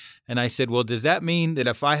fish. And I said, well, does that mean that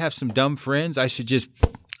if I have some dumb friends, I should just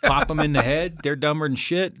pop them in the head. They're dumber than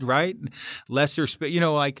shit, right? Lesser,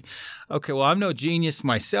 like, okay, well, I'm no genius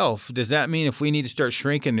myself. Does that mean if we need to start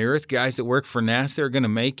shrinking the earth, guys that work for NASA are going to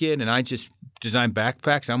make it, and I just design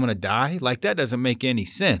backpacks, I'm going to die? Like, that doesn't make any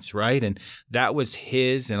sense, right? And that was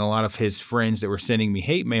his and a lot of his friends that were sending me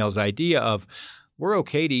hate mail's idea of, we're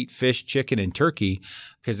okay to eat fish, chicken, and turkey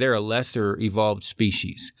because they're a lesser evolved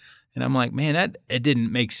species. And I'm like, man, it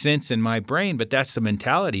didn't make sense in my brain, but that's the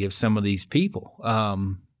mentality of some of these people,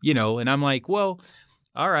 and I'm like, well,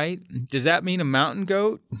 all right, does that mean a mountain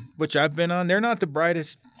goat, which I've been on, they're not the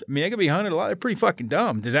brightest. I mean, they could be hunted a lot. They're pretty fucking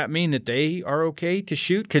dumb. Does that mean that they are okay to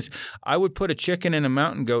shoot? Because I would put a chicken and a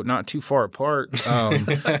mountain goat not too far apart on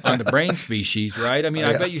the brain species, right? I mean,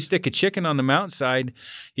 I bet you stick a chicken on the mountainside,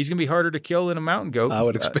 he's going to be harder to kill than a mountain goat. I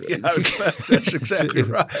would expect that's exactly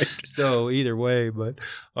right. So either way, but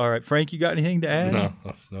all right. Frank, you got anything to add? No,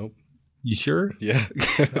 nope. You sure? Yeah.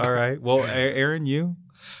 All right. Well, Aaron, you?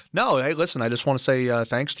 No, hey, listen, I just want to say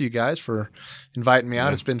thanks to you guys for inviting me out.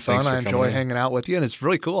 Yeah, it's been fun. I enjoy in. hanging out with you, and it's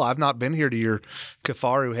really cool. I've not been here to your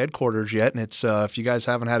Kifaru headquarters yet, and it's if you guys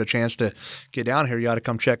haven't had a chance to get down here, you ought to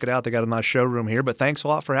come check it out. They got a nice showroom here, but thanks a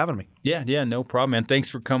lot for having me. Yeah, no problem, man.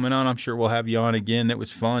 Thanks for coming on. I'm sure we'll have you on again. It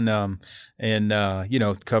was fun, and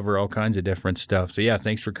cover all kinds of different stuff. So, yeah,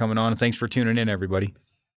 thanks for coming on, and thanks for tuning in, everybody.